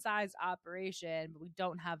decent sized operation, but we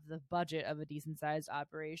don't have the budget of a decent sized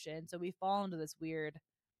operation. So we fall into this weird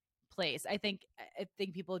place. I think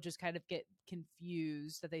people just kind of get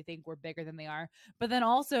confused that they think we're bigger than they are. But then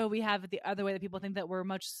also we have the other way that people think that we're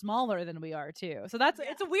much smaller than we are too. So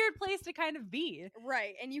it's a weird place to kind of be.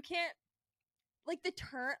 Right. And you can't, like, the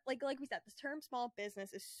term, like we said, this term small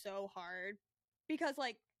business is so hard because,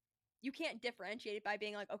 like, you can't differentiate it by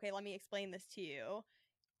being like, okay, let me explain this to you.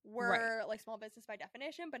 We're like small business by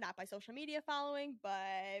definition, but not by social media following,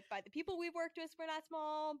 but by the people we've worked with, we're not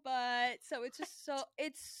small. But so it's just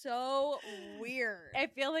it's so weird. I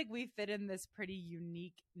feel like we fit in this pretty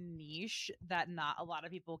unique niche that not a lot of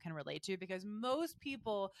people can relate to, because most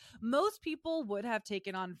people would have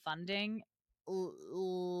taken on funding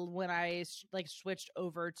when I like switched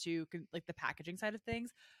over to like the packaging side of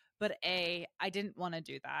things. But A, I didn't want to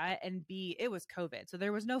do that. And B, it was COVID. So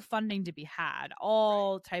there was no funding to be had.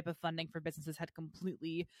 All type of funding for businesses had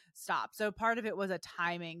completely stopped. So part of it was a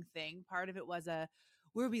timing thing. Part of it was a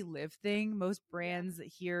where we live thing. Most brands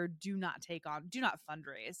here do not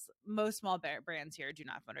fundraise. Most small brands here do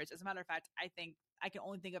not fundraise. As a matter of fact, I think I can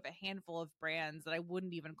only think of a handful of brands that I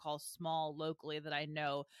wouldn't even call small locally that I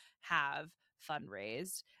know have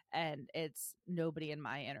fundraised, and it's nobody in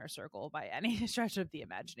my inner circle by any stretch of the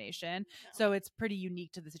imagination. No. So it's pretty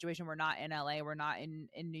unique to the situation. We're not in LA, we're not in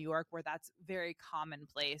New York, where that's very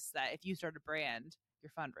commonplace that if you start a brand,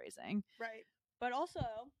 you're fundraising. Right. But also,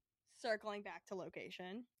 circling back to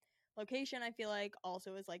location, I feel like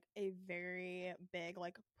also is like a very big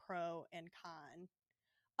like pro and con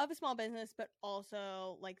of a small business, but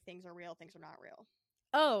also like things are real, things are not real.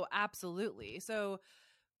 Oh, absolutely. So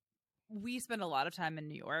we spend a lot of time in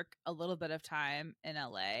New York, a little bit of time in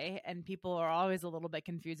LA, and people are always a little bit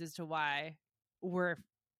confused as to why we're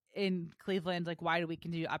in Cleveland, like, why do we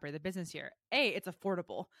continue to operate the business here? It's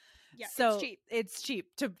affordable. Yeah, so it's cheap. It's cheap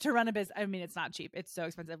to run a business. I mean, it's not cheap. It's so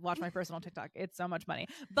expensive. Watch my personal TikTok. It's so much money,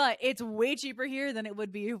 but it's way cheaper here than it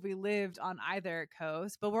would be if we lived on either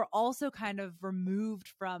coast. But we're also kind of removed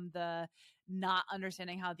from the not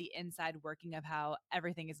understanding how the inside working of how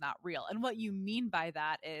everything is not real. And what you mean by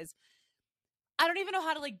that is, I don't even know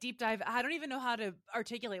how to like deep dive. I don't even know how to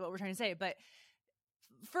articulate what we're trying to say. But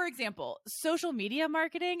for example, social media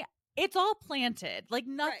marketing, it's all planted. Like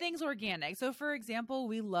nothing's organic. So for example,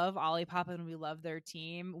 we love Olipop and we love their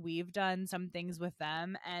team. We've done some things with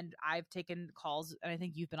them and I've taken calls, and I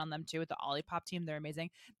think you've been on them too with the Olipop team. They're amazing.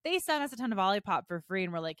 They sent us a ton of Olipop for free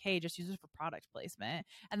and we're like, hey, just use it for product placement.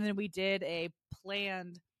 And then we did a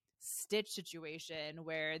planned Stitch situation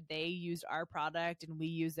where they used our product and we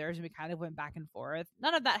used theirs and we kind of went back and forth.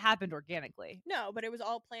 None of that happened organically. No, but it was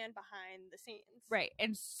all planned behind the scenes. Right.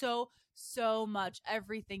 And so much,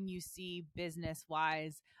 everything you see business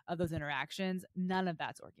wise of those interactions, none of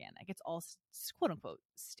that's organic. It's all quote unquote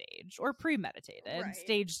staged or premeditated. Right.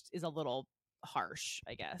 Staged is a little harsh,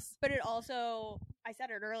 I guess. But it also, I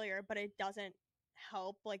said it earlier, but it doesn't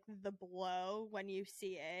help like the blow when you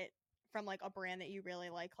see it from like a brand that you really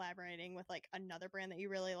like collaborating with like another brand that you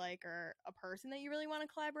really like or a person that you really want to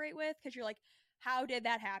collaborate with, because you're like, how did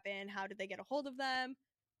that happen? How did they get a hold of them?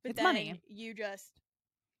 But it's then money. You just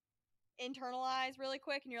internalize really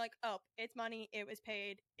quick and you're like, oh, it's money, it was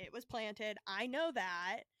paid, it was planted, I know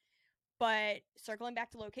that. But circling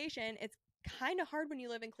back to location, it's kind of hard when you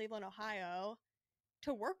live in Cleveland, Ohio,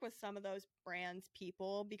 to work with some of those brands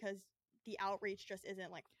people because the outreach just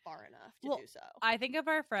isn't like far enough to do so. I think of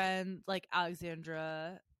our friend like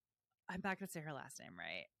Alexandra, I'm not gonna say her last name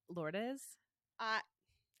right, Lourdes.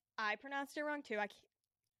 I pronounced it wrong too.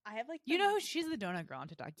 I have like, you know who she's, the donut girl on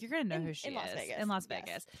TikTok. You're gonna know who she is in Las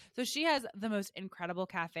Vegas. So she has the most incredible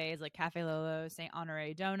cafes like Cafe Lolo, Saint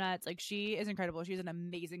Honore Donuts. Like she is incredible. She's an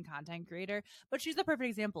amazing content creator, but she's the perfect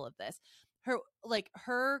example of this.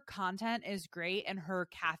 Her content is great and her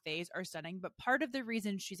cafes are stunning, but part of the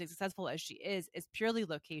reason she's as successful as she is purely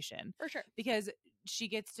location. For sure. Because she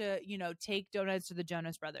gets to, take donuts to the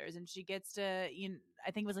Jonas Brothers, and she gets to,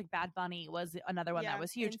 I think it was like Bad Bunny was another one that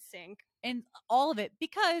was huge. NSYNC. And all of it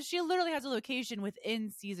because she literally has a location within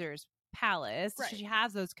Caesar's Palace. Right. She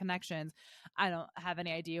has those connections. I don't have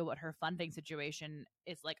any idea what her funding situation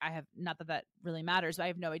is like. I have, not that that really matters, but I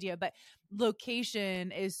have no idea. But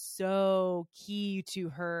location is so key to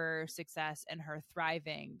her success and her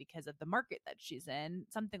thriving because of the market that she's in.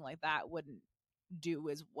 Something like that wouldn't do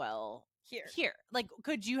as well here. Like,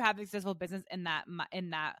 could you have a successful business in that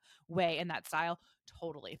way, in that style?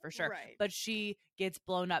 Totally, for sure. Right. But she gets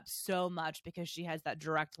blown up so much because she has that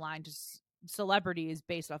direct line to celebrities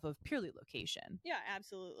based off of purely location. Yeah,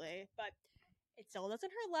 absolutely. But it still doesn't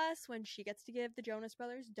hurt less when she gets to give the Jonas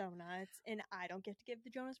Brothers donuts and I don't get to give the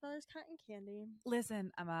Jonas Brothers cotton candy.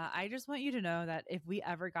 Listen, Emma, I just want you to know that if we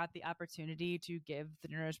ever got the opportunity to give the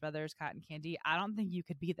Jonas Brothers cotton candy, I don't think you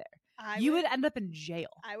could be there. You would end up in jail.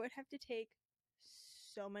 I would have to take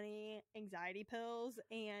so many anxiety pills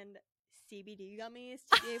and CBD gummies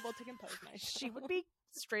to be able to compose myself. She would be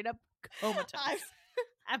straight up comatose.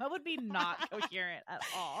 Emma would be not coherent at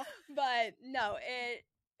all. But no,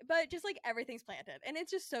 but just like everything's planted, and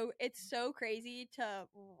it's so crazy to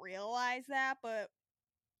realize that, but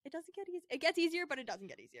it doesn't get easy. It gets easier, but it doesn't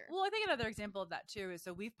get easier. Well, I think another example of that too is,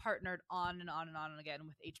 so we've partnered on and on and on and again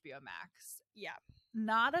with HBO Max. Yeah.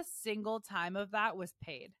 Not a single time of that was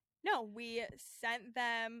paid. No, we sent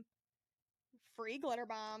them free glitter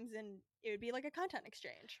bombs and it would be like a content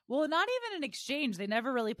exchange. Well, not even an exchange. They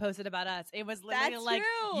never really posted about us. It was literally That's like,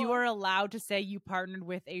 true. you are allowed to say you partnered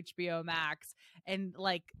with HBO Max. And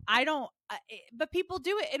like, but people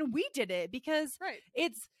do it, and we did it because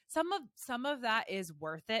it's some of that is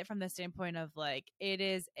worth it from the standpoint of like, it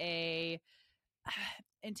is a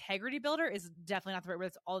integrity builder is definitely not the right word.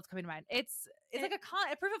 That's all that's coming to mind. It's like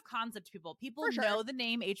a proof of concept to people. People know the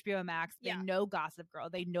name HBO Max. They know Gossip Girl.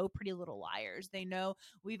 They know Pretty Little Liars. They know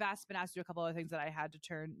been asked to do a couple other things that I had to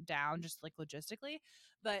turn down just like logistically.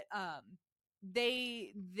 But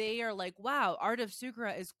they are like, wow, Art of Sucre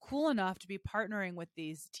is cool enough to be partnering with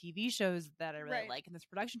these TV shows that I really like in this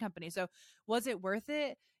production company. So was it worth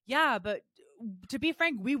it? Yeah, but to be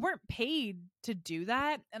frank, we weren't paid to do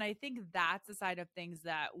that. And I think that's the side of things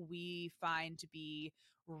that we find to be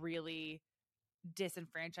really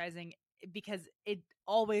disenfranchising, because it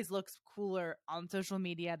always looks cooler on social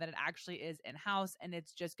media than it actually is in-house. And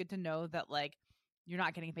it's just good to know that like, you're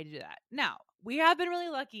not getting paid to do that. Now, we have been really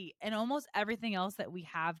lucky, and almost everything else that we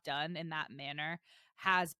have done in that manner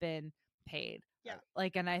has been paid. Yeah.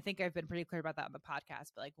 Like, and I think I've been pretty clear about that on the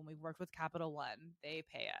podcast, but like when we worked with Capital One, they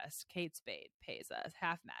pay us. Kate Spade pays us.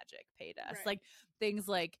 Half Magic paid us. Right. Like things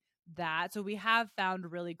like that. So we have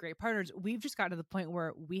found really great partners. We've just gotten to the point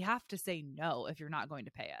where we have to say no if you're not going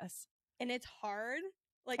to pay us. And it's hard.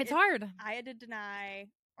 Like, It's hard. I had to deny,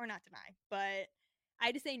 or not deny, but I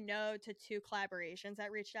had to say no to 2 collaborations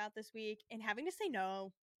that reached out this week. And having to say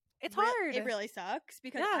no, It's hard. It really sucks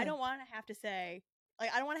because I don't want to have to say,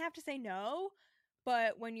 like, I don't want to have to say no.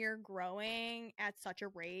 But when you're growing at such a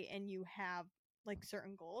rate and you have like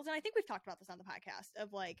certain goals, and I think we've talked about this on the podcast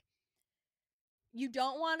of like, you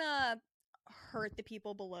don't want to hurt the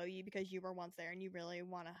people below you because you were once there and you really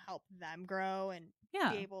want to help them grow and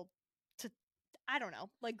be able to, I don't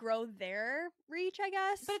know, like grow their reach, I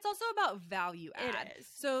guess. But it's also about value add. It is.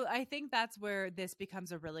 So I think that's where this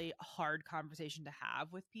becomes a really hard conversation to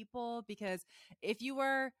have with people, because if you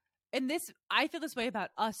were, and this, I feel this way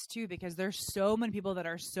about us too, because there's so many people that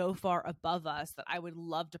are so far above us that I would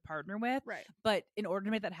love to partner with. Right. But in order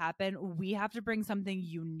to make that happen, we have to bring something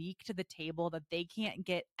unique to the table that they can't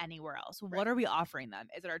get anywhere else. Right. What are we offering them?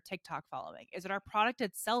 Is it our TikTok following? Is it our product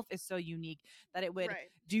itself is so unique that it would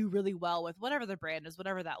do really well with whatever the brand is,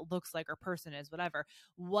 whatever that looks like, or person is, whatever.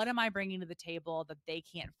 What am I bringing to the table that they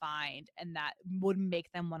can't find and that would make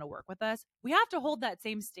them want to work with us? We have to hold that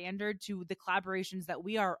same standard to the collaborations that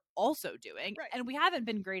we are also doing. Right. And we haven't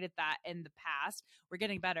been great at that in the past. We're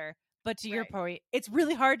getting better. But to your point, it's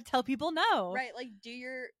really hard to tell people no. Right. Like,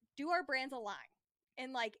 do our brands align?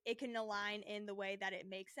 And like, it can align in the way that it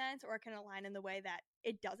makes sense, or it can align in the way that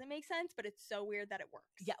it doesn't make sense, but it's so weird that it works.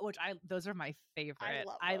 Yeah, which those are my favorite.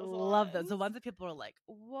 I love those. The ones that people are like,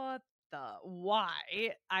 what the, why?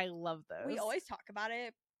 I love those. We always talk about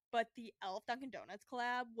it, but the e.l.f. Dunkin' Donuts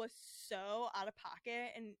collab was so out of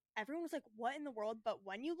pocket, and everyone was like, what in the world? But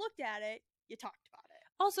when you looked at it, you talked about it.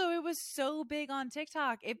 Also, it was so big on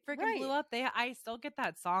TikTok. It freaking blew up. I still get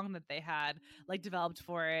that song that they had like developed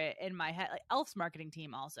for it in my head. Like e.l.f.'s marketing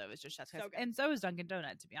team also is just chef's kiss. And so is Dunkin'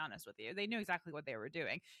 Donuts, to be honest with you. They knew exactly what they were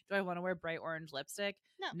doing. Do I want to wear bright orange lipstick?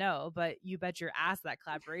 No, but you bet your ass that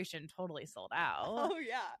collaboration totally sold out. Oh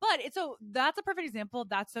yeah. But so that's a perfect example.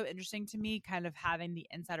 That's so interesting to me, kind of having the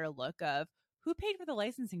insider look of who paid for the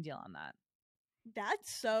licensing deal on that.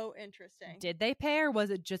 That's so interesting. Did they pay, or was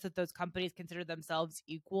it just that those companies considered themselves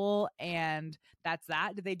equal and that's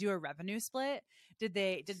that? Did they do a revenue split? Did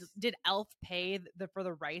e.l.f. pay for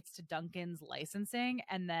the rights to Dunkin's licensing,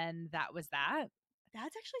 and then that was that?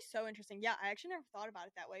 That's actually so interesting. Yeah, I actually never thought about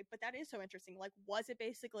it that way, but that is so interesting. Like, was it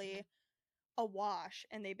basically a wash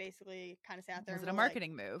and they basically kind of sat there? Was it a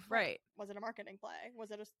marketing move? Right. Was it a marketing play? Was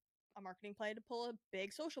it a marketing play to pull a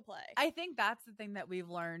big social play? I think that's the thing that we've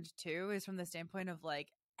learned too, is from the standpoint of like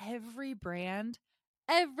every brand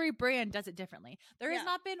does it differently. There has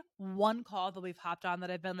not been one call that we've hopped on that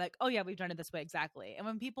I've been like, oh yeah, we've done it this way exactly. And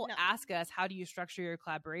when people ask us, how do you structure your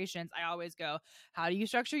collaborations? I always go, how do you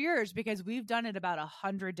structure yours? Because we've done it about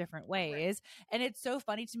 100 different ways. And it's so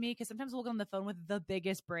funny to me because sometimes we'll get on the phone with the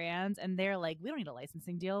biggest brands and they're like, we don't need a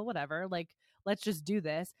licensing deal, whatever. Like, let's just do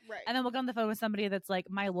this. Right. And then we'll get on the phone with somebody that's like,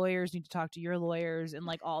 my lawyers need to talk to your lawyers and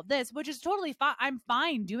like all this, which is totally fine. I'm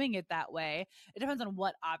fine doing it that way. It depends on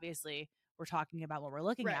what obviously we're talking about, what we're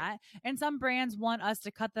looking at. And some brands want us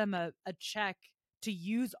to cut them a check to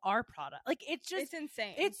use our product. Like, it's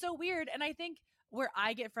insane. It's so weird. And I think where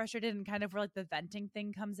I get frustrated and kind of where like the venting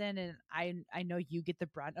thing comes in, and I know you get the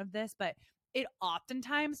brunt of this, but it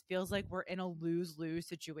oftentimes feels like we're in a lose-lose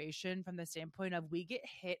situation from the standpoint of we get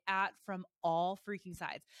hit at from all freaking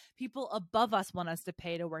sides. People above us want us to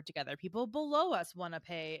pay to work together. People below us want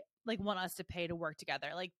us to pay to work together.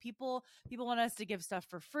 Like people want us to give stuff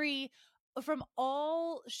for free from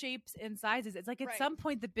all shapes and sizes. It's like at some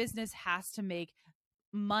point the business has to make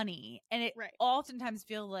money, and it oftentimes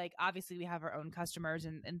feel like, obviously we have our own customers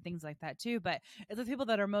and things like that too, but it's the people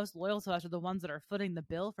that are most loyal to us are the ones that are footing the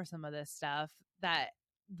bill for some of this stuff that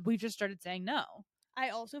we just started saying no. I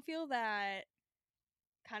also feel that,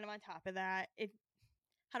 kind of on top of that,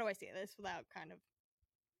 how do I say this without kind of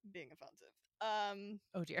being offensive?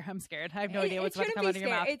 Oh dear, I'm scared. I have no idea what's about to come out of your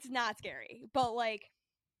mouth. It's not scary, but like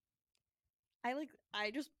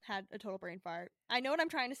I just had a total brain fart. I know what I'm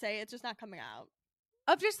trying to say, it's just not coming out.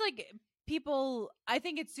 Of just like people, I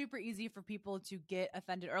think it's super easy for people to get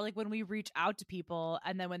offended, or like when we reach out to people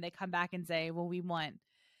and then when they come back and say, well, we want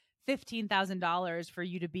 $15,000 for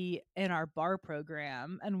you to be in our bar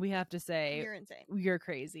program, and we have to say, you're insane, you're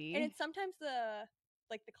crazy. And it's sometimes the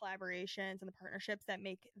collaborations and the partnerships that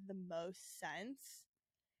make the most sense,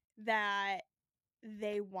 that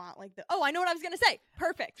they want like I know what I was gonna say.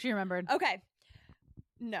 Perfect. She remembered. Okay.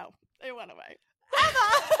 No, it went away.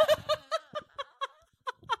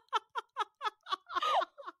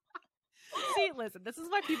 See, listen, this is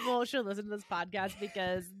why people should listen to this podcast,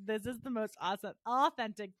 because this is the most awesome,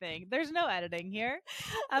 authentic thing. There's no editing here.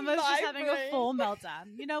 Emma's just having a full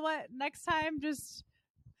meltdown. You know what? Next time, just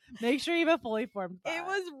make sure you have a fully formed thought.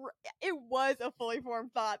 It was a fully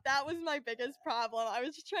formed thought. That was my biggest problem. I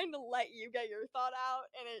was just trying to let you get your thought out,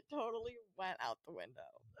 and it totally went out the window.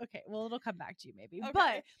 Okay, well, it'll come back to you maybe. Okay.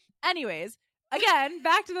 But anyways, again,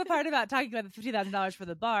 back to the part about talking about the $50,000 for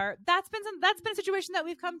the bar. That's been a situation that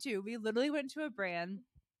we've come to. We literally went to a brand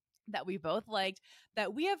that we both liked,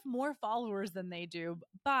 that we have more followers than they do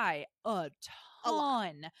by a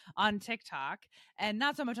ton on TikTok, and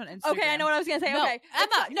not so much on Instagram. Okay, I know what I was gonna say. No, okay,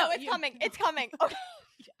 Emma, it's coming. It's coming. Okay.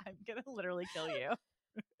 I'm gonna literally kill you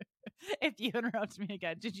if you interrupt me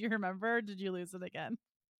again. Did you remember? Or did you lose it again?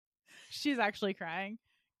 She's actually crying.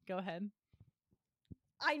 Go ahead.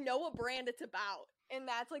 I know what brand it's about, and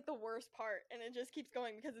that's like the worst part, and it just keeps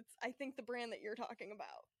going because it's, I think, the brand that you're talking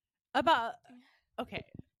about. Okay.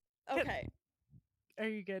 Okay. Are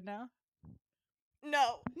you good now?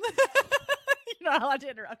 No. You're not allowed to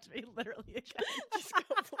interrupt me literally again. Just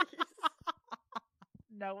go, please.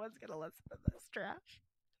 No one's gonna listen to this trash.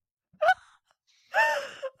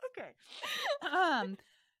 Okay.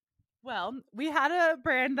 Well, we had a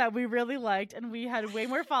brand that we really liked, and we had way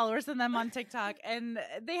more followers than them on TikTok, and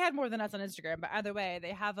they had more than us on Instagram. But either way,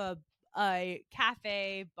 they have a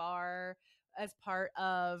cafe bar as part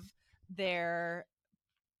of their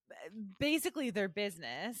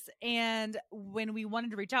business. And when we wanted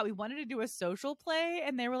to reach out, we wanted to do a social play,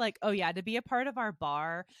 and they were like, oh yeah, to be a part of our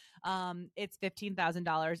bar, it's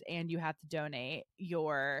 $15,000 and you have to donate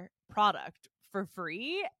your product for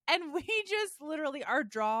free. And we just literally, our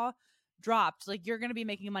jaw dropped. Like, you're going to be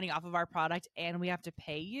making money off of our product and we have to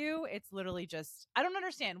pay you. It's literally just, I don't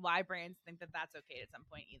understand why brands think that that's okay at some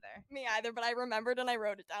point either. Me either, but I remembered and I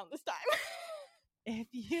wrote it down this time. If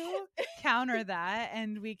you counter that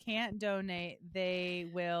and we can't donate, they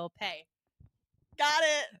will pay. Got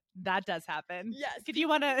it. That does happen. Yes. Do you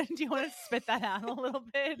want to spit that out a little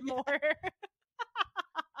bit more?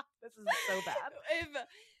 This is so bad. If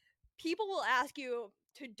people will ask you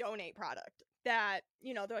to donate product that,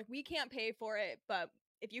 you know, they're like, we can't pay for it, but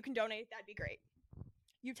if you can donate, that'd be great.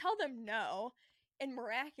 You tell them no, and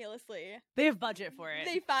miraculously, they have budget for it.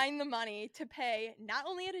 They find the money to pay not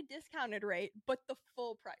only at a discounted rate, but the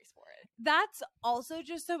full price for it. That's also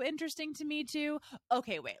just so interesting to me too.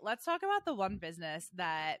 Okay, wait, let's talk about the one business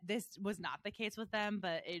that this was not the case with them,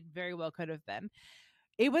 but it very well could have been.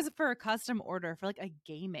 It was for a custom order for like a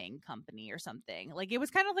gaming company or something. Like, it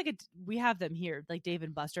was kind of like we have them here, like Dave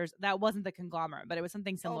and Buster's. That wasn't the conglomerate, but it was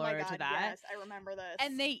something similar to that. Yes, I remember this.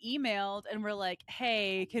 And they emailed and were like,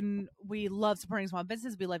 hey, we love supporting small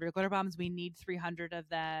business. We love your glitter bombs. We need 300 of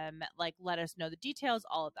them. Like, let us know the details,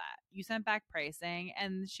 all of that. You sent back pricing.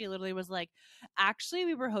 And she literally was like, actually,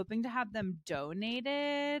 we were hoping to have them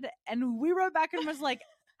donated. And we wrote back and was like,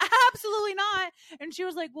 absolutely not. And she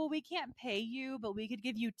was like, well, we can't pay you, but we could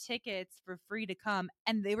give you tickets for free to come.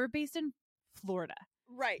 And they were based in Florida.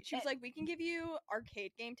 Right. She was like, we can give you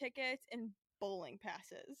arcade game tickets and bowling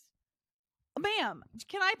passes. Ma'am,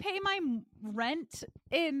 can I pay my rent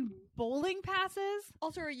in bowling passes?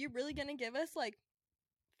 Also, are you really going to give us like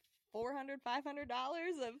 $400,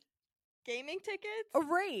 $500 of gaming tickets?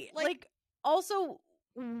 Right. Like, also,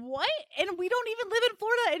 what? And we don't even live in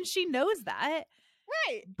Florida, and she knows that.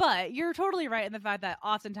 Right. But you're totally right in the fact that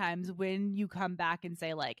oftentimes when you come back and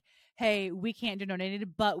say like, hey, we can't do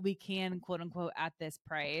donated, but we can, quote unquote, at this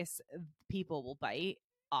price, people will bite.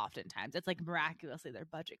 Oftentimes it's like miraculously their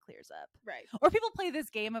budget clears up. Right. Or people play this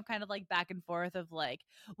game of kind of like back and forth of like,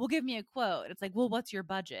 well, give me a quote. It's like, well, what's your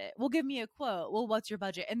budget? Well, give me a quote. Well, what's your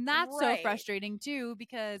budget? And that's so frustrating too,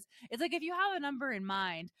 because it's like, if you have a number in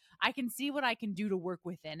mind, I can see what I can do to work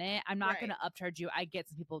within it. I'm not going to upcharge you. I get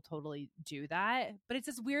some people totally do that, but it's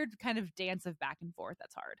this weird kind of dance of back and forth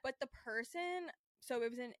that's hard. But the person, so it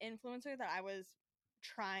was an influencer that I was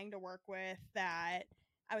trying to work with, that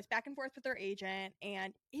I was back and forth with their agent,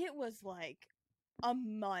 and it was like a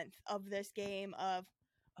month of this game of,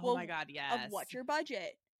 well, oh my God, yes. Of what's your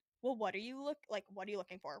budget? Well, what are you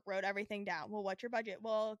looking for? Wrote everything down. Well, what's your budget?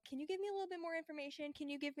 Well, can you give me a little bit more information?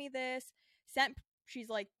 Can you give me this? She's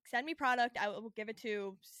like, send me product. I will give it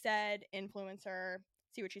to said influencer.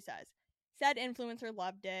 See what she says. Said influencer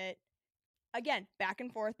loved it. Again, back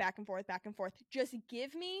and forth, back and forth, back and forth. Just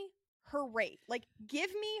give me her rate. Like, give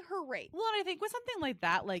me her rate. Well, and I think with something like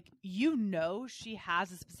that, like, you know, she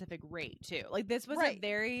has a specific rate too. Like, this was a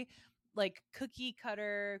very like cookie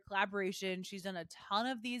cutter collaboration. She's done a ton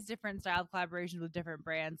of these different style collaborations with different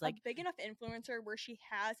brands. Like, a big enough influencer where she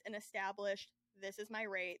has an established, this is my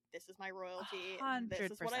rate, this is my royalty, 100%.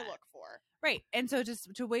 this is what I look for. Right. And so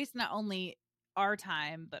just to waste not only our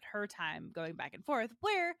time, but her time going back and forth,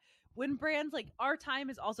 where when brands like our time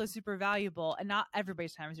is also super valuable, and not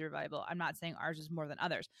everybody's time is super valuable. I'm not saying ours is more than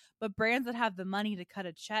others, but brands that have the money to cut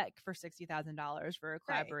a check for $60,000 for a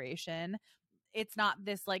collaboration, it's not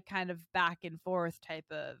this like kind of back and forth type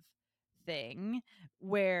of thing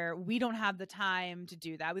where we don't have the time to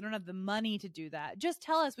do that. We don't have the money to do that. Just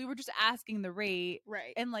tell us. We were just asking the rate.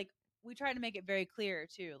 Right. And like, we try to make it very clear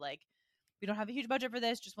too. Like, we don't have a huge budget for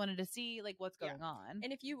this. Just wanted to see like what's going on.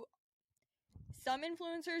 And some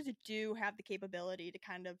influencers do have the capability to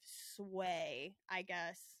kind of sway, I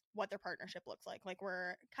guess, what their partnership looks like. Like,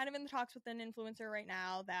 we're kind of in the talks with an influencer right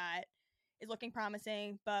now that is looking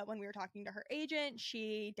promising, but when we were talking to her agent,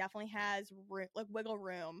 she definitely has like wiggle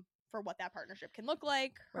room for what that partnership can look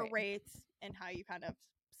like, her rates, and how you kind of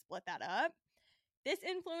split that up. This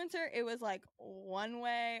influencer, it was like one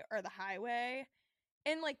way or the highway.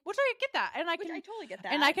 And like, which I get that, and I totally get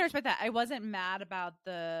that, and I can respect that. I wasn't mad about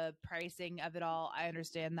the pricing of it all. I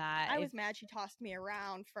understand that. I was mad she tossed me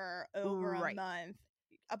around for over a month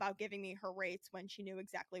about giving me her rates when she knew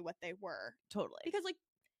exactly what they were. Totally, because like,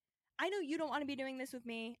 I know you don't want to be doing this with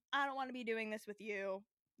me. I don't want to be doing this with you.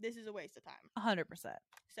 This is a waste of time. 100%.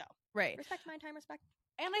 So respect my time, respect.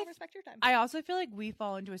 And I respect your time. I also feel like we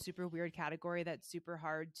fall into a super weird category that's super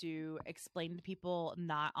hard to explain to people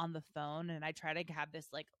not on the phone. And I try to have this,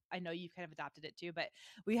 like, I know you've kind of adopted it too, but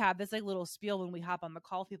we have this like little spiel when we hop on the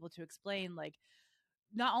call with people to explain, like,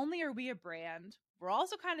 not only are we a brand, we're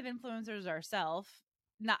also kind of influencers ourselves.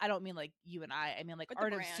 Not, I don't mean like you and I mean like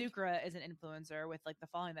Art of Sucre is an influencer with like the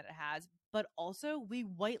following that it has, but also we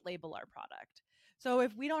white label our product. So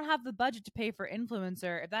if we don't have the budget to pay for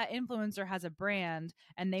influencer, if that influencer has a brand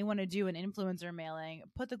and they want to do an influencer mailing,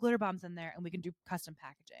 put the glitter bombs in there and we can do custom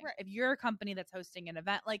packaging. If you're a company that's hosting an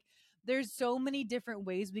event, like there's so many different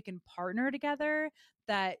ways we can partner together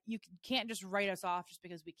that you can't just write us off just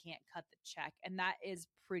because we can't cut the check. And that is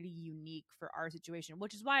pretty unique for our situation,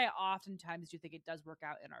 which is why I oftentimes do think it does work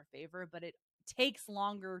out in our favor, but it takes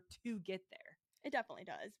longer to get there. It definitely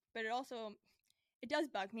does. But it does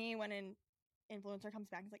bug me when an influencer comes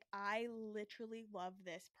back and is like, I literally love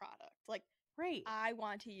this product. Like, I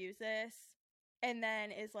want to use this. And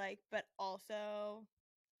then is like, but also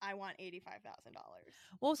I want $85,000.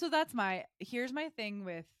 Well, so here's my thing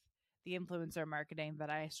with the influencer marketing that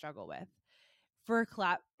I struggle with. For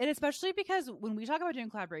and especially because when we talk about doing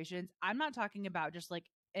collaborations, I'm not talking about just like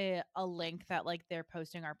a link that like they're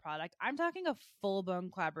posting our product. I'm talking a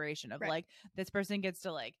full-blown collaboration of like this person gets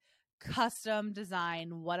to like custom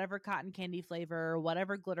design whatever cotton candy flavor,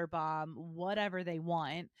 whatever glitter bomb, whatever they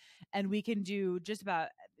want, and we can do just about,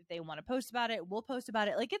 if they want to post about it, we'll post about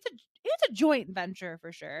it. Like it's a joint venture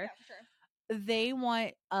for sure. Yeah, for sure. They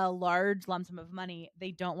want a large lump sum of money.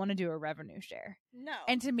 They don't want to do a revenue share. No.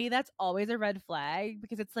 And to me, that's always a red flag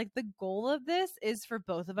because it's like the goal of this is for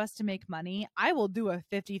both of us to make money. I will do a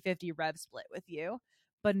 50-50 rev split with you,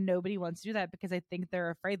 but nobody wants to do that because I think they're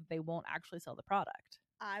afraid that they won't actually sell the product.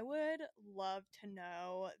 I would love to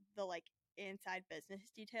know the like inside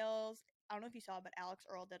business details. I don't know if you saw, but Alex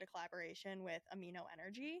Earl did a collaboration with Amino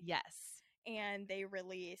Energy. Yes. And they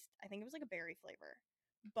released, I think it was like a berry flavor.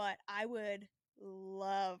 But I would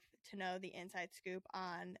love to know the inside scoop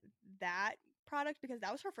on that product because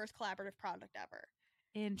that was her first collaborative product ever.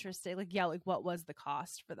 Interesting. Like, yeah, like what was the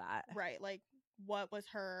cost for that? Right. Like, what was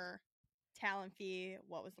her talent fee?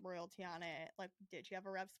 What was the royalty on it? Like, did she have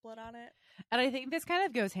a rev split on it? And I think this kind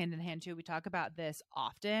of goes hand in hand too. We talk about this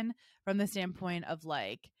often from the standpoint of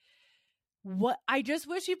like, what I just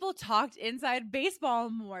wish people talked inside baseball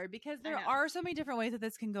more because there are so many different ways that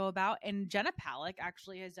this can go about. And Jenna Palick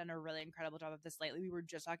actually has done a really incredible job of this lately. We were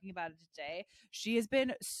just talking about it today. She has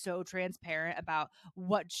been so transparent about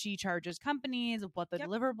what she charges companies, what the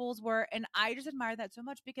deliverables were. And I just admire that so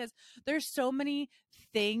much because there's so many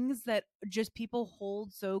things that just people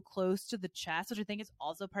hold so close to the chest, which I think is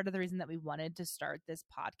also part of the reason that we wanted to start this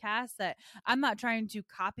podcast. That I'm not trying to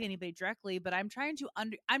copy anybody directly, but I'm trying to get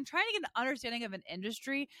an understanding of an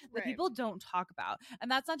industry that people don't talk about. And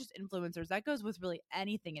that's not just influencers. That goes with really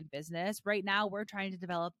anything in business. Right now, we're trying to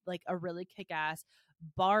develop like a really kick-ass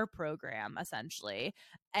bar program essentially.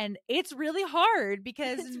 And it's really hard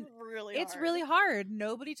because it's really hard.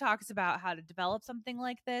 Nobody talks about how to develop something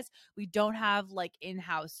like this. We don't have like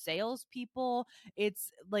in-house salespeople.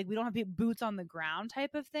 It's like we don't have boots on the ground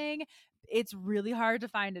type of thing. It's really hard to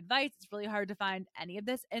find advice. It's really hard to find any of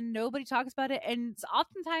this and nobody talks about it. And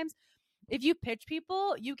oftentimes if you pitch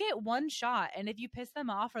people, you get one shot. And if you piss them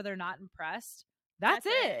off or they're not impressed, that's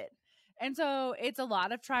it. And so it's a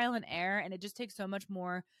lot of trial and error, and it just takes so much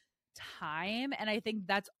more time. And I think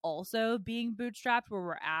that's also being bootstrapped where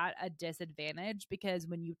we're at a disadvantage, because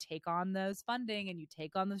when you take on those funding and you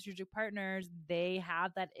take on those strategic partners, they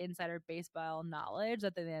have that insider baseball knowledge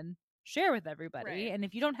that they then share with everybody. Right. And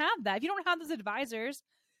if you don't have that, if you don't have those advisors,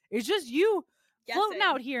 it's just you floating Guessing.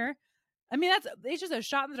 out here. I mean, it's just a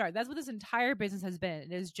shot in the dark. That's what this entire business has been.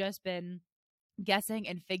 It has just been guessing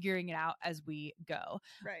and figuring it out as we go,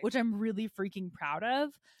 Right. which I'm really freaking proud of.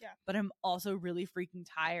 Yeah. But I'm also really freaking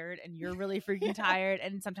tired, and you're really freaking tired.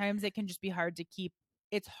 And sometimes it can just be hard to keep,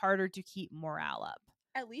 it's harder to keep morale up.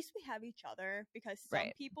 At least we have each other, because some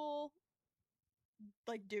Right. people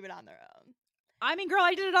like do it on their own. I mean, girl,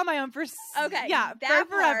 I did it on my own for Okay, yeah, that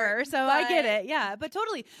for forever. part, So I get but- it. Yeah, but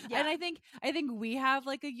totally. Yeah. And I think we have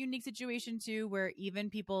like a unique situation too, where even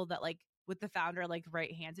people that like with the founder, like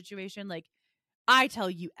right hand situation, like I tell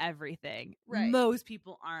you everything. Right. Most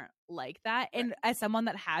people aren't like that. And Right. as someone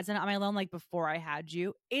that hasn't on my own, like before I had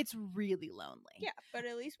you, it's really lonely. Yeah, but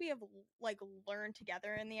at least we have like learned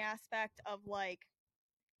together in the aspect of like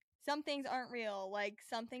some things aren't real, like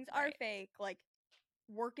some things are Right. fake, like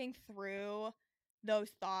working through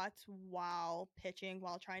those thoughts while pitching,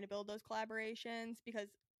 while trying to build those collaborations. Because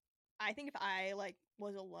I think if I like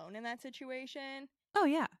was alone in that situation, Oh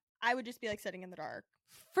yeah, I would just be like sitting in the dark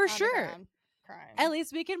for on the sure. ground, crying. At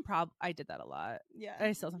least we can I did that a lot. Yeah.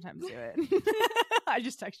 I still sometimes do it. I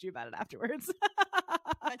just text you about it afterwards.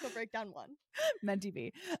 Mental breakdown 1. Meant to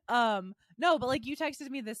be. No, but like you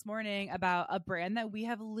texted me this morning about a brand that we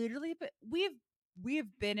have literally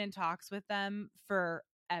we've been in talks with them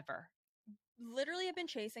forever. Literally have been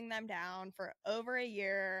chasing them down for over a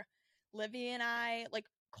year. Livy and I like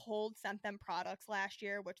cold sent them products last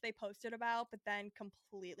year, which they posted about, but then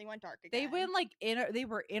completely went dark again. They went like they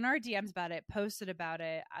were in our DMs about it, posted about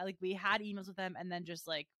it. We had emails with them, and then just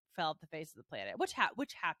like fell off the face of the planet, which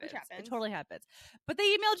happens. It totally happens. But they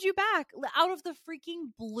emailed you back out of the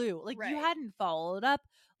freaking blue. Like you Right. hadn't followed up,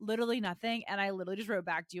 literally nothing. And I literally just wrote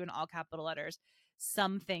back to you in all capital letters.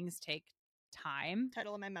 Some things take time.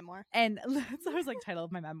 Title of my memoir. And so I was like, title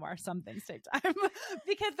of my memoir, some things take time.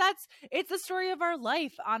 Because it's the story of our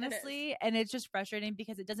life, honestly. And it's just frustrating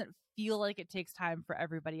because it doesn't feel like it takes time for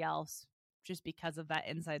everybody else, just because of that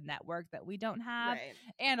inside network that we don't have. Right.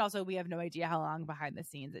 And also we have no idea how long behind the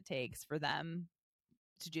scenes it takes for them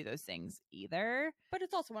to do those things either. But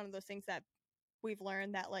it's also one of those things that we've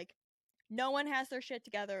learned that like no one has their shit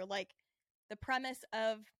together. Like the premise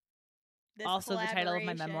of this Also the title of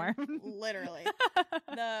my memoir. Literally.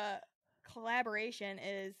 The collaboration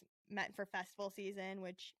is meant for festival season,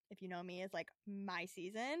 which if you know me is like my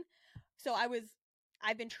season. So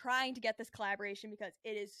I've been trying to get this collaboration because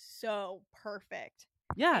it is so perfect.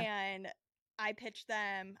 Yeah. And I pitched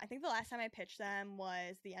them, I think the last time I pitched them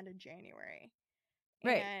was the end of January.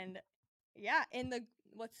 Right. And yeah,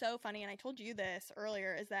 what's so funny, and I told you this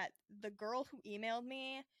earlier, is that the girl who emailed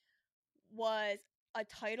me was a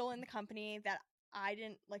title in the company that I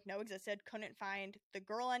didn't like know existed, couldn't find the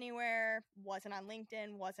girl anywhere, wasn't on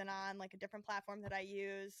LinkedIn, wasn't on like a different platform that I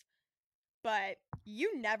use. But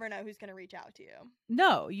you never know who's going to reach out to you.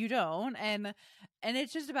 No, you don't. And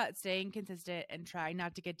it's just about staying consistent and trying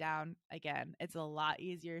not to get down. Again, it's a lot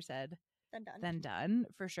easier said than done,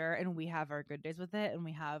 for sure. And we have our good days with it, and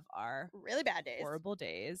we have our really bad days, horrible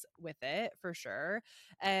days with it, for sure.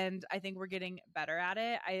 And I think we're getting better at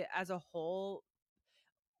it. As a whole,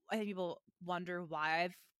 I think people wonder why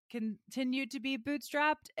I've continued to be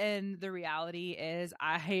bootstrapped, and the reality is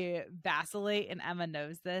I vacillate, and Emma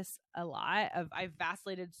knows this a lot. I've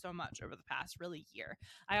vacillated so much over the past really year.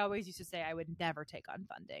 I always used to say I would never take on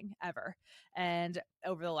funding ever, and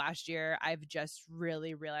over the last year I've just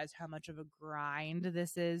really realized how much of a grind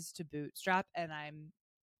this is to bootstrap, and I'm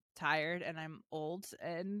tired and I'm old,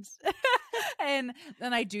 and and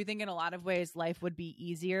then I do think in a lot of ways life would be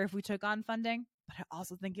easier if we took on funding, but I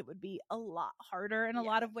also think it would be a lot harder in a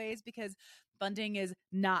lot of ways, because funding is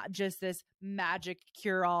not just this magic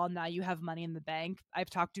cure-all. Now you have money in the bank. I've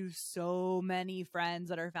talked to so many friends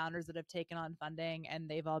that are founders that have taken on funding, and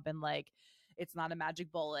they've all been like, it's not a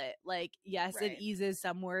magic bullet. Like, yes, Right. it eases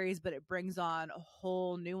some worries, but it brings on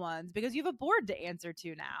whole new ones because you have a board to answer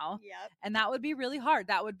to now. Yep. And that would be really hard.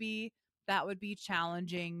 That would be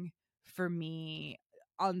challenging for me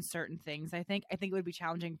on certain things. I think it would be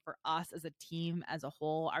challenging for us as a team as a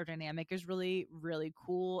whole. Our dynamic is really, really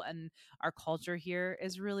cool, and our culture here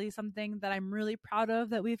is really something that I'm really proud of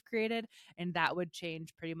that we've created, and that would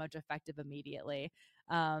change pretty much effective immediately.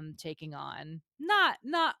 Taking on not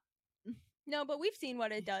No, but we've seen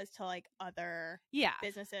what it does to like other yeah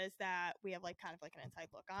businesses that we have like kind of like an inside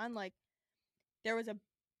look on. Like there was a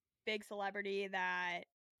big celebrity that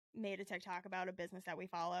made a TikTok about a business that we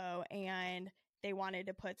follow, and they wanted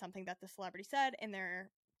to put something that the celebrity said in their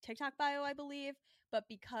TikTok bio, I believe, but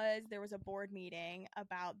because there was a board meeting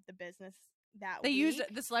about the business that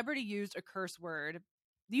the celebrity used a curse word.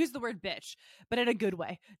 They used the word bitch, but in a good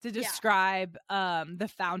way, to describe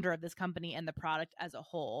the founder of this company and the product as a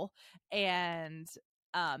whole. And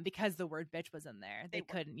because the word bitch was in there, they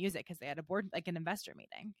couldn't use it because they had a board, like an investor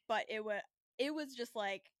meeting. But it was just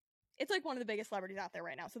like, it's like one of the biggest celebrities out there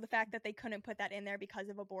right now. So the fact that they couldn't put that in there because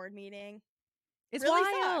of a board meeting, it's really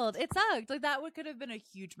wild. It sucked. Like that could have been a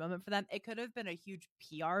huge moment for them. It could have been a huge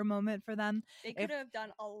PR moment for them. They could have done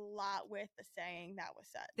a lot with the saying that was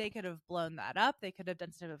said. They could have blown that up. They could have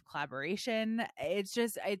done some type of collaboration. It's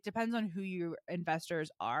just, it depends on who your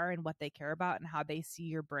investors are and what they care about and how they see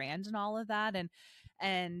your brand and all of that.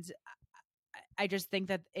 And I just think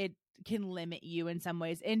that it can limit you in some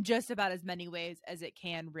ways, in just about as many ways as it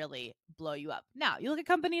can really blow you up. Now, you look at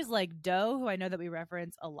companies like Doe, who I know that we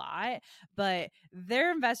reference a lot, but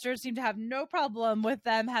their investors seem to have no problem with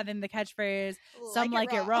them having the catchphrase, some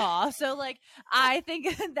like it raw. So like, I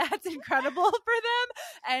think that's incredible for them.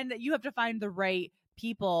 And you have to find the right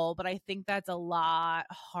people, but I think that's a lot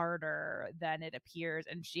harder than it appears.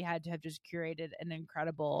 And she had to have just curated an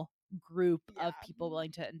incredible group of people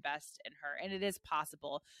willing to invest in her, and it is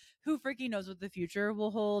possible. Who freaking knows what the future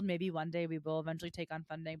will hold? Maybe one day we will eventually take on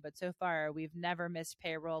funding, but so far we've never missed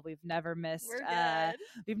payroll, we've never missed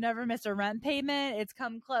a rent payment. It's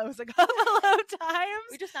come close a couple of times.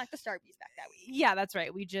 We just knocked the Starbucks back that week. Yeah, that's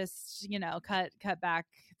right. We just, cut back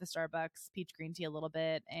the Starbucks peach green tea a little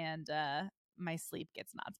bit, and my sleep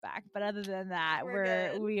gets knocked back, but other than that,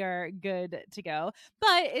 we are good to go.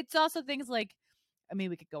 But it's also things like, I mean,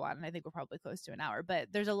 we could go on, and I think we're probably close to an hour, but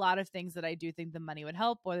there's a lot of things that I do think the money would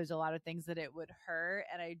help, or there's a lot of things that it would hurt.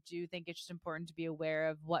 And I do think it's just important to be aware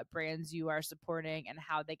of what brands you are supporting and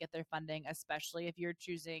how they get their funding, especially if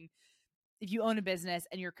you own a business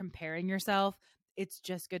and you're comparing yourself. It's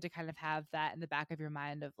just good to kind of have that in the back of your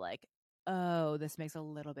mind of like, oh, this makes a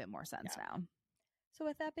little bit more sense now. So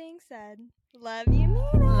with that being said, love you, mean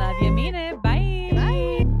it. Love you, mean it. Bye.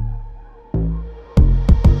 Bye.